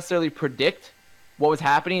tough to necessarily predict what was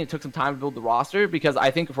happening. It took some time to build the roster because I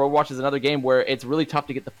think Overwatch is another game where it's really tough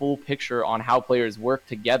to get the full picture on how players work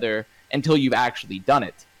together until you've actually done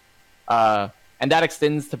it. And that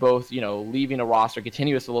extends to both, leaving a roster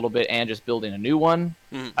continuous a little bit and just building a new one.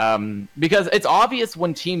 Mm. Because it's obvious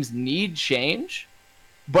when teams need change,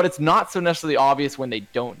 but it's not so necessarily obvious when they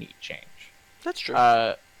don't need change. That's true.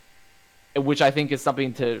 Which I think is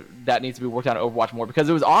something that needs to be worked on in Overwatch more, because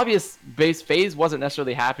it was obvious FaZe wasn't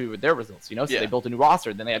necessarily happy with their results, so they built a new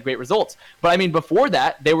roster, then they had great results. But I mean, before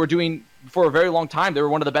that, they were doing, for a very long time, they were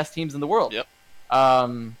one of the best teams in the world. Yep.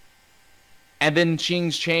 And then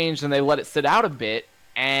things changed and they let it sit out a bit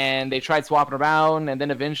and they tried swapping around, and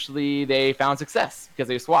then eventually they found success because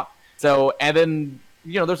they swapped. So, and then,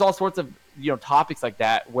 there's all sorts of, topics like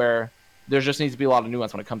that where there just needs to be a lot of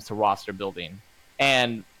nuance when it comes to roster building.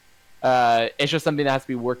 And it's just something that has to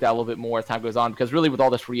be worked out a little bit more as time goes on, because really with all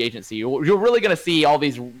this free agency, you're really going to see all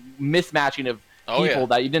these mismatching of people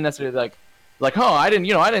that you didn't necessarily I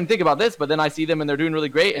didn't think about this, but then I see them and they're doing really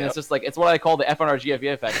great. And it's just it's what I call the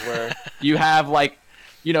FNRGFE effect, where you have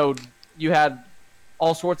you had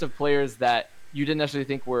all sorts of players that you didn't necessarily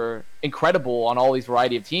think were incredible on all these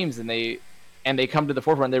variety of teams, and they come to the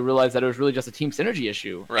forefront and they realize that it was really just a team synergy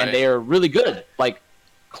issue. Right. And they are really good. Like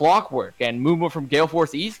Clockwork and Mumu from Gale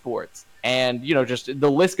Force Esports, and just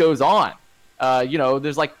the list goes on.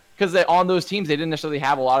 There's because on those teams they didn't necessarily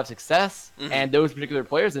have a lot of success, and those particular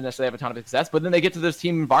players didn't necessarily have a ton of success, but then they get to this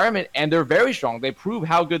team environment and they're very strong. They prove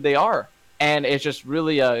how good they are, and it's just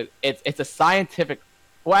really it's a scientific.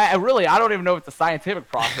 Well, I don't even know if it's a scientific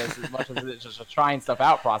process as much as it's just a trying stuff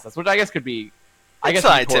out process, which I guess could be. I guess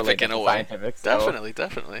scientific in a way.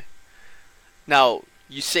 Definitely. Now,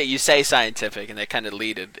 you say scientific, and that kind of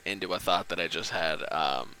leaded into a thought that I just had.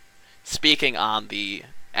 Speaking on the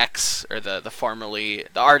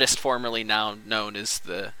the artist formerly now known as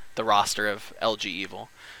the roster of LG Evil.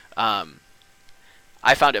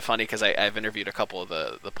 I found it funny because I've interviewed a couple of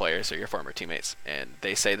the players or your former teammates, and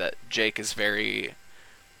they say that Jake is very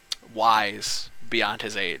wise beyond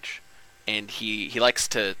his age, and he likes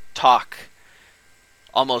to talk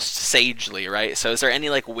almost sagely, right? So is there any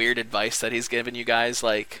like weird advice that he's given you guys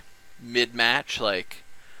like mid-match, like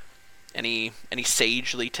any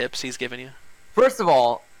sagely tips he's given you? First of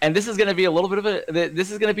all, and this is going to be a little bit of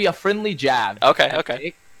a friendly jab.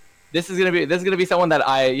 Okay. This is gonna be someone that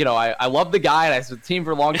I love the guy, and I was with the team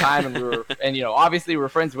for a long time, and obviously we were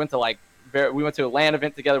friends. We went to a LAN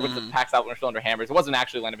event together, went to PAX Out when we were still under Hammers. It wasn't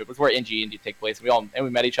actually a LAN event, it was where Indy take place. We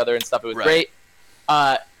met each other and stuff. It was great.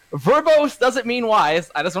 Verbose doesn't mean wise.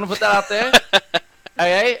 I just want to put that out there.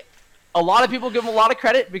 Okay. A lot of people give him a lot of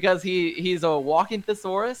credit because he's a walking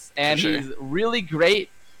thesaurus, and he's really great.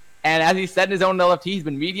 And as he said in his own LFT, he's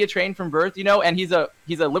been media trained from birth, and he's a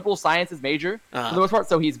liberal sciences major for the most part,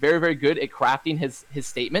 so he's very, very good at crafting his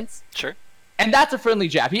statements. Sure. And that's a friendly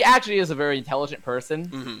jab. He actually is a very intelligent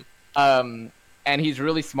person. And he's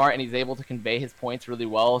really smart, and he's able to convey his points really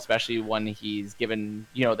well, especially when he's given,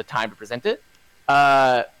 the time to present it.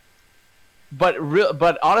 But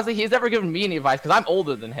honestly, he's never given me any advice because I'm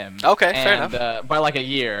older than him. Okay, fair enough. By like a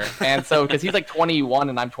year. And so, because he's like 21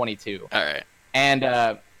 and I'm 22. All right.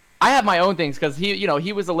 And I have my own things because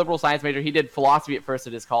he was a liberal science major. He did philosophy at first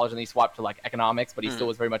at his college, and he swapped to like economics, but he still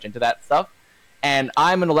was very much into that stuff. And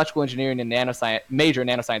I'm an electrical engineering and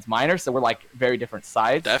nanoscience minor, so we're like very different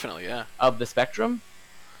sides. Definitely, yeah. Of the spectrum.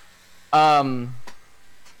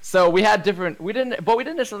 So we didn't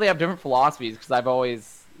necessarily have different philosophies because I've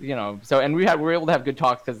always, we were able to have good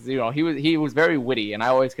talks because he was very witty, and I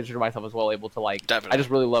always consider myself as well able to like. Definitely. I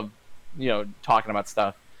just really love talking about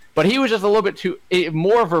stuff. But he was just a little bit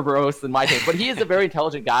more verbose than my taste. But he is a very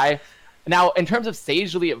intelligent guy. Now, in terms of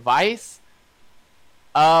sagely advice,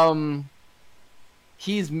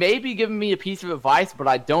 he's maybe given me a piece of advice, but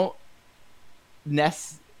I don't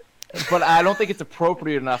think it's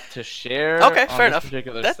appropriate enough to share. Okay, fair enough.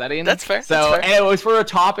 Particular setting. That's fair. So, and it was for a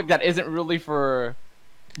topic that isn't really for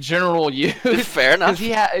general use. Fair enough.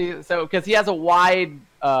 Because he has a wide.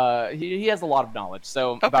 He has a lot of knowledge,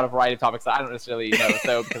 about a variety of topics that I don't necessarily know.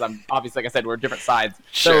 So because I'm obviously, like I said, we're different sides.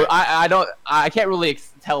 Sure. So I can't really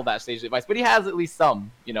tell that stage advice, but he has at least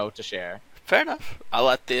some, to share. Fair enough. I'll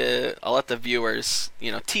let the viewers,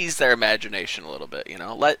 tease their imagination a little bit.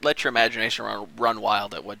 Let your imagination run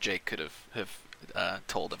wild at what Jake could have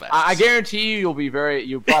told of us. I guarantee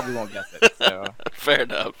you probably won't guess it. So. Fair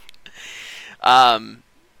enough.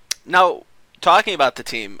 Now, talking about the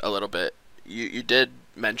team a little bit, you did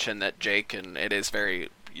mention that Jake, and it is very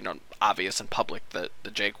obvious and public that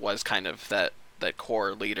Jake was kind of that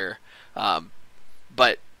core leader,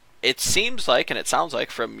 but it seems like, and it sounds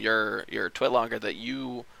like from your Twitlonger, that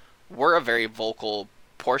you were a very vocal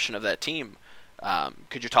portion of that team.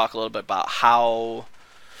 Could you talk a little bit about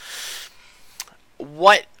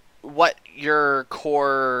what your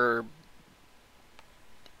core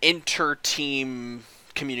inter-team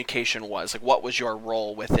communication was? Like, what was your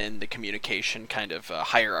role within the communication kind of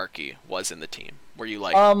hierarchy was in the team? Were you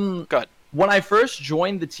like, go ahead. When I first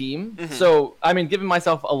joined the team, so, giving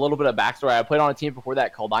myself a little bit of backstory, I played on a team before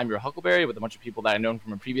that called I'm Your Huckleberry with a bunch of people that I'd known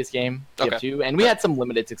from a previous game, TF2, and we had some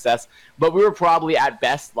limited success, but we were probably at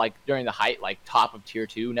best, like, during the height, like, top of Tier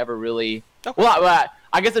 2, never really... Okay. Well,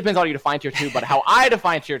 I guess it depends on how you define Tier 2, but how I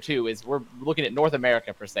define Tier 2 is we're looking at North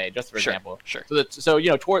America, per se, just for example. Sure. So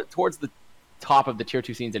towards the top of the Tier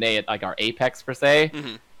 2 scenes in A, at, like, our apex, per se,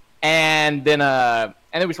 and then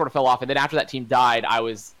we sort of fell off, and then after that team died, I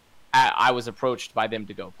was approached by them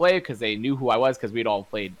to go play because they knew who I was because we'd all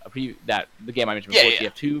played the game I mentioned before,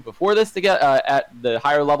 TF2, before this to get at the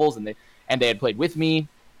higher levels, and they had played with me,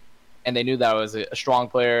 and they knew that I was a strong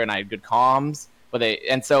player and I had good comms.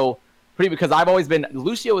 Because I've always been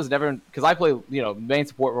Lucio was never because I play main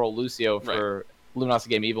support role Lucio for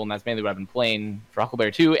Luminosity Game Evil, and that's mainly what I've been playing for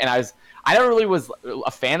Huckleberry 2. And I never really was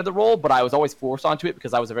a fan of the role, but I was always forced onto it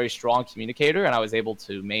because I was a very strong communicator and I was able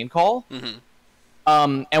to main call.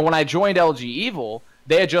 And when I joined LG Evil,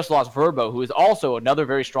 they had just lost Verbo, who is also another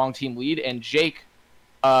very strong team lead, and Jake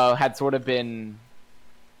had sort of been...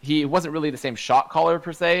 He wasn't really the same shot caller,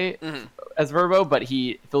 per se, as Verbo, but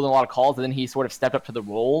he filled in a lot of calls, and then he sort of stepped up to the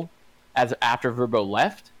role after Verbo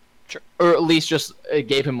left. Sure. Or at least just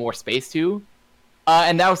gave him more space to.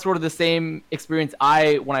 And that was sort of the same experience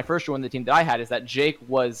when I first joined the team that I had, is that Jake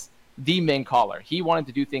was the main caller. He wanted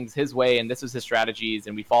to do things his way, and this was his strategies,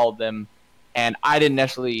 and we followed them. And I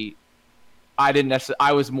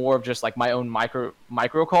was more of just like my own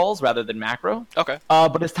micro calls rather than macro. Okay.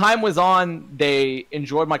 But as time was on, they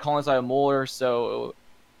enjoyed my calling style more, so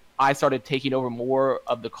I started taking over more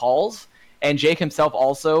of the calls, and Jake himself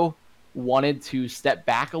also wanted to step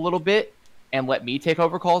back a little bit and let me take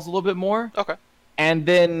over calls a little bit more. Okay. And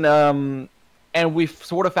then and we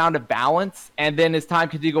sort of found a balance. And then as time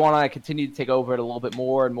continued to go on, I continued to take over it a little bit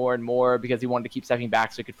more and more and more because he wanted to keep stepping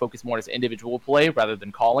back so he could focus more on his individual play rather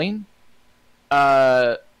than calling.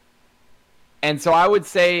 And so I would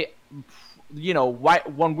say, you know,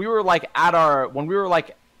 when we were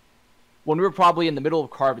probably in the middle of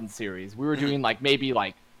Carbon Series, we were doing like maybe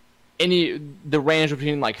like the range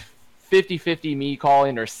between like 50-50 me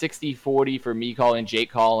calling or 60-40 for me calling,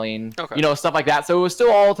 Jake calling, Okay. you know, stuff like that. So it was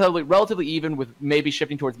still all relatively even, with maybe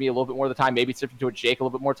shifting towards me a little bit more of the time, maybe shifting towards Jake a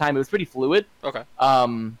little bit more time. It was pretty fluid. Okay.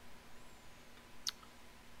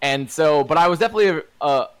 And so, but I was definitely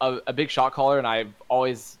a big shot caller, and I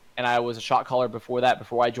was a shot caller before that,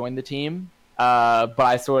 before I joined the team.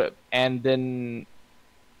 And then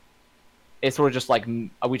it's sort of just like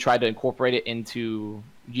we tried to incorporate it into,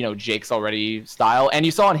 you know, Jake's already style. And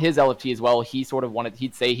you saw in his LFT as well, he sort of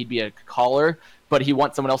he'd say he'd be a caller, but he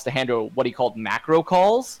wants someone else to handle what he called macro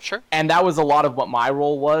calls. Sure. And that was a lot of what my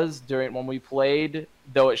role was when we played,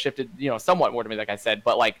 though it shifted, you know, somewhat more to me, like I said.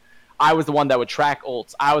 But like, I was the one that would track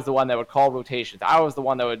ults. I was the one that would call rotations. I was the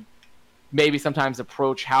one that would maybe sometimes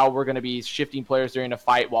approach how we're going to be shifting players during a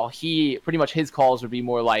fight, while pretty much his calls would be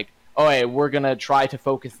more like, oh, hey, we're going to try to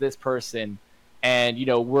focus this person, and, you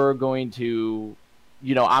know, we're going to,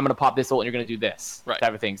 you know, I'm going to pop this ult and you're going to do this, right,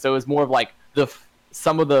 type of thing. So it was more of like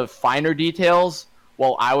some of the finer details,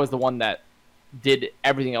 while I was the one that did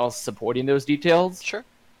everything else supporting those details. Sure.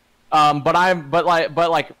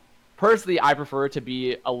 But personally, I prefer to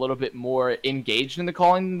be a little bit more engaged in the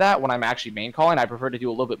calling than that. When I'm actually main calling, I prefer to do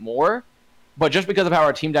a little bit more. But just because of how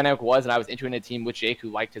our team dynamic was, and I was entering a team with Jake who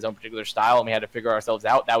liked his own particular style, and we had to figure ourselves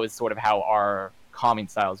out, that was sort of how our calming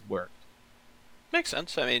styles worked. Makes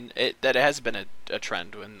sense. I mean, it has been a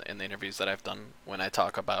trend in the interviews that I've done when I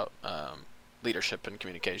talk about leadership and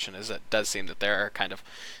communication, is it does seem that there are kind of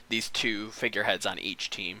these two figureheads on each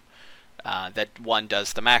team. That one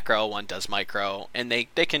does the macro, one does micro, and they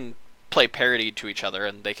can play parity to each other,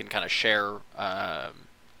 and they can kind of share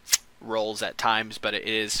roles at times, but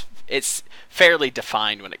it's fairly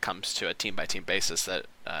defined when it comes to a team by team basis that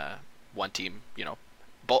one team, you know,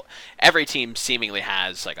 every team seemingly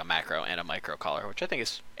has like a macro and a micro caller, which I think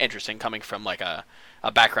is interesting, coming from like a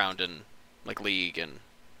background in like League and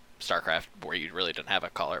StarCraft where you really didn't have a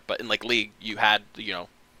caller, but in like League you had, you know,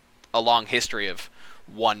 a long history of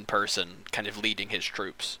one person kind of leading his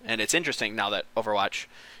troops. And it's interesting now that Overwatch,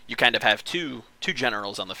 you kind of have two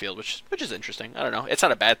generals on the field, which is interesting. I don't know. It's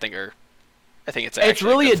not a bad thing, or I think it's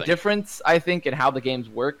really a difference, I think, in how the games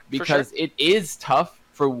work, because it is tough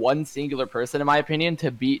for one singular person, in my opinion,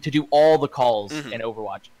 to do all the calls in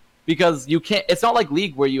Overwatch, because you can't. It's not like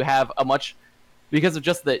League where you have a much, because of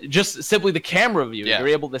just simply the camera view. Yeah. You're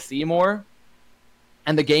able to see more,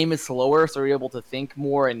 and the game is slower, so you're able to think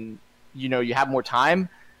more, and you know, you have more time.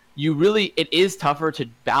 It is tougher to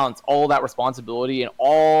balance all that responsibility and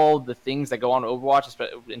all the things that go on in Overwatch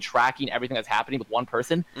and tracking everything that's happening with one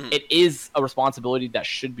person. It is a responsibility that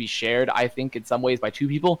should be shared, I think, in some ways by two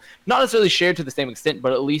people. Not necessarily shared to the same extent,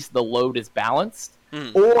 but at least the load is balanced.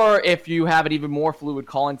 Or if you have an even more fluid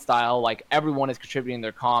calling style, like everyone is contributing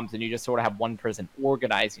their comms and you just sort of have one person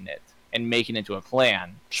organizing it and making it into a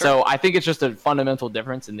plan. Sure. So I think it's just a fundamental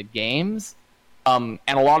difference in the games. And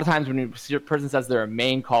a lot of times when a person says they're a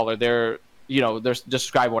main caller, they're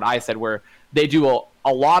describe what I said, where they do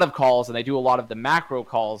a lot of calls and they do a lot of the macro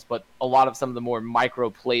calls, but a lot of some of the more micro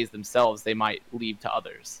plays themselves, they might leave to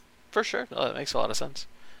others. For sure. Oh, that makes a lot of sense.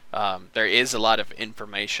 There is a lot of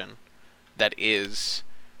information that is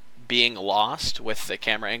being lost with the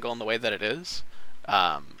camera angle and the way that it is.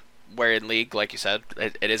 Where in League, like you said,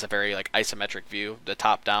 it is a very like isometric view, the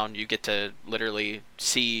top down. You get to literally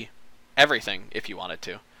see everything if you wanted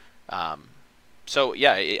to. So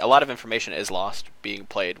yeah, a lot of information is lost being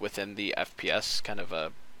played within the FPS kind of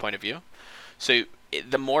a point of view. So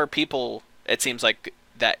the more people, it seems like,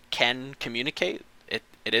 that can communicate, it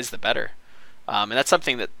is the better. And that's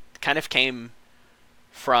something that kind of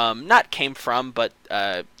but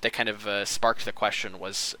that kind of sparked the question.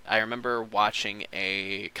 Was I remember watching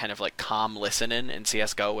a kind of like calm listen-in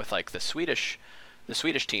CSGO with like the Swedish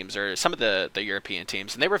teams, or some of the European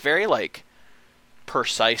teams, and they were very like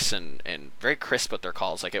precise and very crisp with their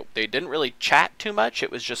calls. Like they didn't really chat too much.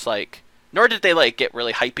 It was just like, nor did they like get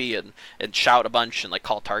really hypey and shout a bunch and like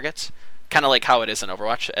call targets, kind of like how it is in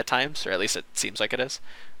Overwatch at times, or at least it seems like it is,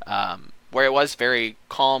 where it was very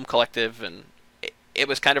calm, collective, and it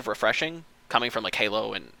was kind of refreshing coming from like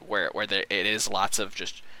Halo, and where it is lots of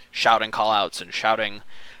just shouting call outs and shouting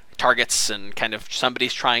targets and kind of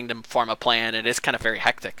somebody's trying to form a plan. It is kind of very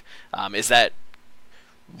hectic. Is that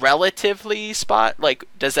relatively spot like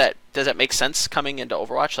does that make sense coming into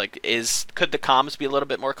Overwatch? Like, could the comms be a little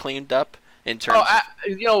bit more cleaned up in terms?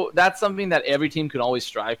 That's something that every team can always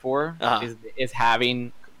strive for, is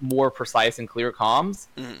having more precise and clear comms.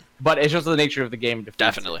 Mm-hmm. But it's just the nature of the game.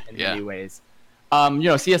 Definitely, in many ways.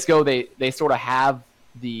 CS:GO they sort of have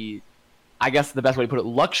I guess the best way to put it,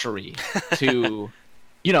 luxury to,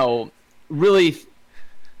 really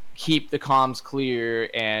keep the comms clear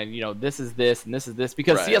and, this is this and this is this.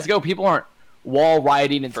 Because right. CSGO, people aren't wall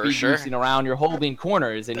riding and For speed sure. boosting around. You're holding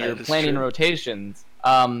corners and That you're is planning true. rotations.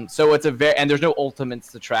 So it's and there's no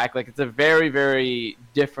ultimates to track. Like, it's a very, very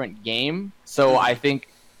different game. So I think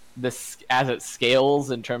this, as it scales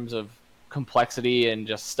in terms of complexity and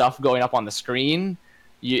just stuff going up on the screen,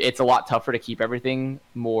 it's a lot tougher to keep everything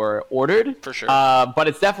more ordered. For sure. But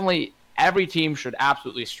it's definitely, every team should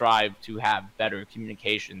absolutely strive to have better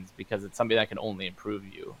communications, because it's something that can only improve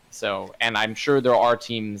you. So, and I'm sure there are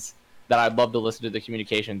teams that I'd love to listen to the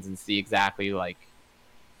communications and see exactly, like,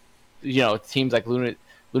 teams like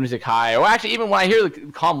Lunatic High, or actually even when I hear the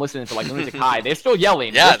comm listening to like Lunatic High, they're still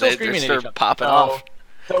yelling. Yeah, they're still screaming they're at each other. popping off.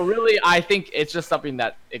 So really, I think it's just something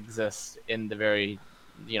that exists in the very,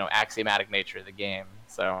 axiomatic nature of the game.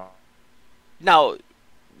 So Now,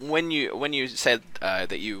 when you said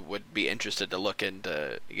that you would be interested to look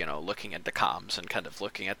into, looking into comms and kind of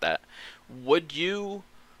looking at that, would you,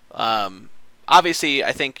 obviously,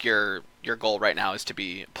 I think your goal right now is to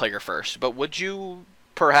be player first, but would you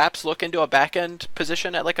perhaps look into a back end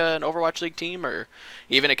position at like an Overwatch League team or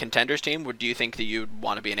even a contenders team? Do you think that you'd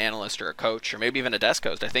want to be an analyst or a coach or maybe even a desk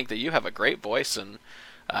host? I think that you have a great voice, and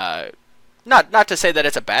not to say that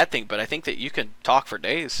it's a bad thing, but I think that you can talk for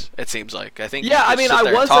days. It seems like I think. Yeah, I mean, I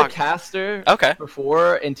was a caster. Okay.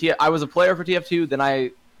 Before, and I was a player for TF2. Then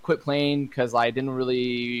I quit playing because I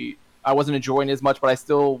wasn't enjoying it as much, but I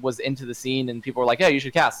still was into the scene, and people were like, "Yeah, you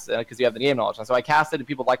should cast because you have the game knowledge." And so I casted, and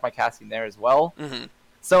people liked my casting there as well. Mm-hmm.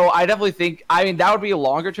 So I definitely think, that would be a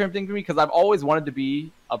longer term thing for me, because I've always wanted to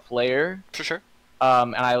be a player. For sure.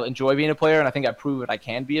 And I enjoy being a player, and I think I've proven I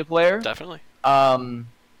can be a player. Definitely. But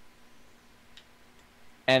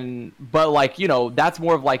like, that's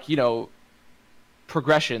more of like,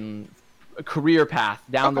 progression, a career path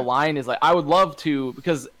down the line is like, I would love to,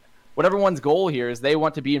 because what everyone's goal here is they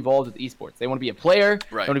want to be involved with esports. They want to be a player.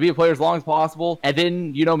 Right. They want to be a player as long as possible. And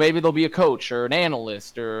then, maybe they'll be a coach or an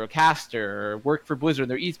analyst or a caster or work for Blizzard in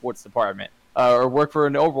their esports department, or work for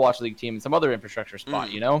an Overwatch League team in some other infrastructure spot,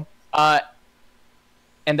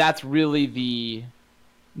 and that's really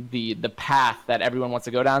the path that everyone wants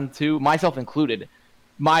to go down to, myself included.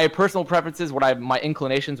 My personal preferences, my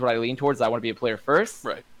inclinations, what I lean towards, I want to be a player first.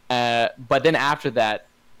 Right. But then after that,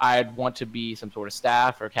 I'd want to be some sort of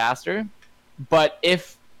staff or caster. But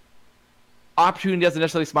if opportunity doesn't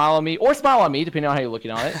necessarily smile on me, or smile on me, depending on how you're looking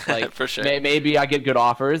on it, like For sure. Maybe I get good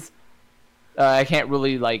offers. I can't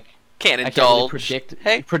really predict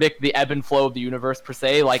the ebb and flow of the universe per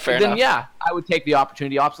se. Like, Fair then enough. yeah, I would take the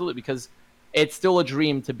opportunity absolutely, because it's still a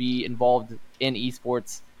dream to be involved in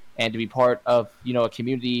esports and to be part of a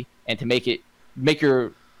community and to make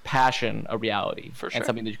your passion a reality. For sure. And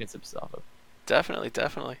something that you can subsist off of. Definitely.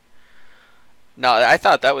 No, I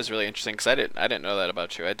thought that was really interesting because I didn't know that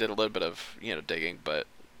about you. I did a little bit of digging, but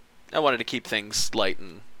I wanted to keep things light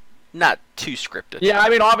and not too scripted. Yeah, I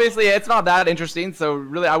mean, obviously it's not that interesting, so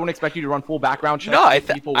really I wouldn't expect you to run full background checks. No, I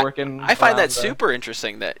find that super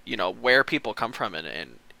interesting that where people come from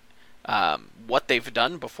and what they've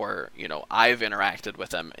done before. I've interacted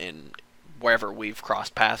with them in wherever we've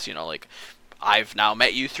crossed paths. Like, I've now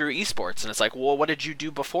met you through esports, and it's like, well, what did you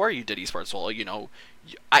do before you did esports? Well,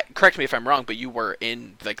 correct me if I'm wrong, but you were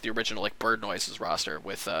in like the original like Bird Noises roster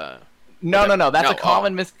with. No. That's a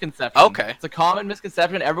common misconception. Okay. It's a common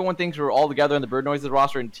misconception. Everyone thinks we're all together in the Bird Noises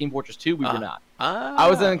roster. In Team Fortress 2, we were not. I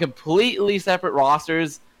was in completely separate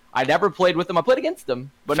rosters. I never played with them. I played against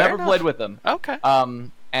them, but Fair never enough. played with them. Okay.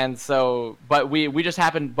 And so, but we just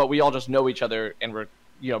happened, but we all just know each other, and we're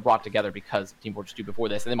brought together because of Team Fortress 2 before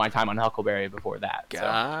this, and then my time on Huckleberry before that.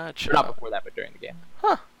 Gotcha. So, not before that, but during the game.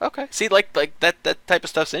 Huh. Okay. See, like that type of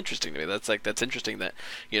stuff's interesting to me. That's interesting that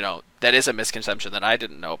that is a misconception that I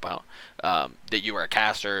didn't know about. That you were a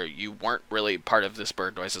caster, you weren't really part of this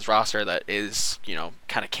Bird Noises roster that is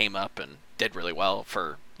kind of came up and did really well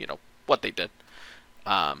for what they did.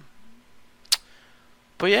 But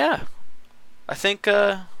yeah, I think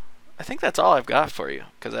that's all I've got for you,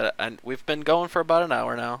 because we've been going for about an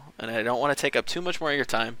hour now, and I don't want to take up too much more of your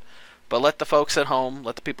time. But let the folks at home,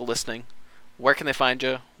 let the people listening, where can they find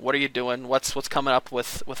you? What are you doing? What's coming up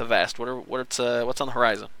with Avast? What's on the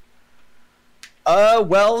horizon?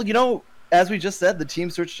 Well, as we just said, the team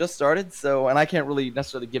search just started, and I can't really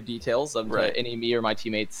necessarily give details of any me or my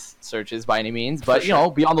teammates' searches by any means, but be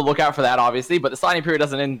on the lookout for that, obviously. But the signing period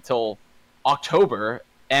doesn't end until October,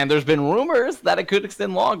 and there's been rumors that it could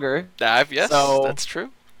extend longer. Yes, that's true.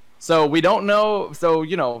 So we don't know. So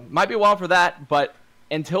might be a while for that, but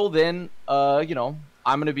until then, I'm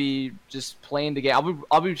gonna be just playing the game.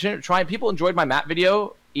 I'll be trying. People enjoyed my map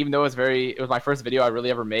video, even though it was my first video I really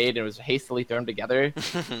ever made, and it was hastily thrown together.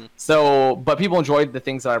 But people enjoyed the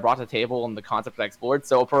things that I brought to the table and the concept that I explored.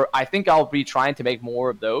 So I think I'll be trying to make more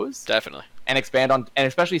of those. Definitely. And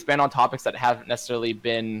especially expand on topics that haven't necessarily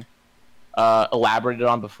been elaborated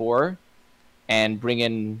on before, and bring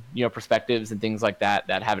in perspectives and things like that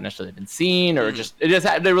haven't necessarily been seen, or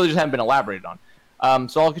they really just haven't been elaborated on.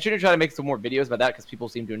 So I'll continue to try to make some more videos about that because people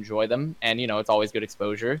seem to enjoy them, and it's always good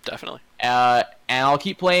exposure. Definitely. And I'll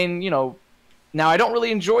keep playing. Now I don't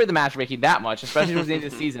really enjoy the matchmaking that much, especially towards the end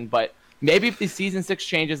of the season. But maybe if the season 6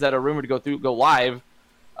 changes that are rumored to go live,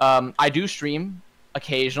 I do stream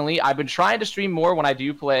occasionally. I've been trying to stream more when I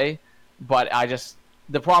do play, but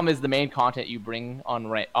the problem is the main content you bring on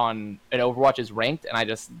an Overwatch is ranked,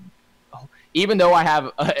 and even though I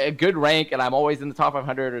have a good rank and I'm always in the top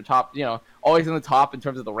 500 or top, always in the top in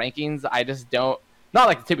terms of the rankings, I just don't, not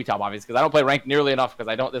like the tippy top, obviously, because I don't play ranked nearly enough because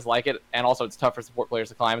I don't dislike it, and also it's tough for support players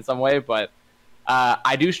to climb in some way, but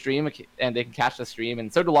I do stream, and they can catch the stream,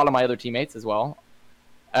 and so do a lot of my other teammates as well.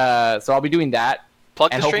 So I'll be doing that.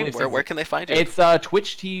 Plug the stream. Where can they find you? It's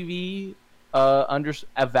Twitch TV _O.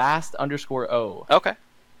 Okay.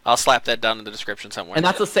 I'll slap that down in the description somewhere. And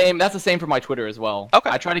that's the same for my Twitter as well. Okay.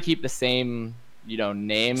 I try to keep the same,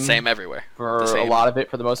 name. Same everywhere. For a lot of it,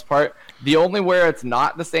 for the most part. The only where it's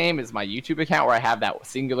not the same is my YouTube account, where I have that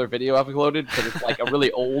singular video I've uploaded, because it's like a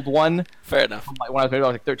really old one. Fair enough. When I was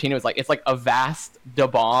like 13, it's like a vast da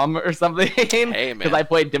bomb or something. Hey, man. Because I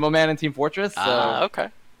played Demo Man in Team Fortress. So. Okay.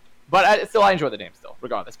 But I enjoy the name still,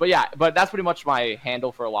 regardless. But yeah, that's pretty much my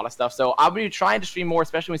handle for a lot of stuff. So I'll be trying to stream more,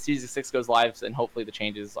 especially when Season 6 goes live, and hopefully the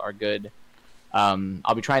changes are good.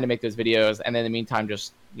 I'll be trying to make those videos, and then in the meantime,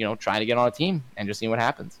 just trying to get on a team and just seeing what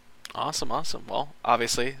happens. Awesome. Well,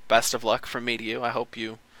 obviously, best of luck from me to you. I hope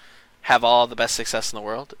you have all the best success in the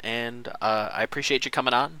world, and I appreciate you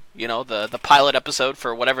coming on. The pilot episode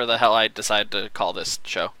for whatever the hell I decide to call this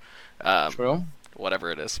show. True.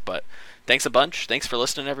 Whatever it is, but thanks a bunch. Thanks for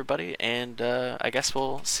listening, everybody, and I guess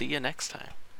we'll see you next time.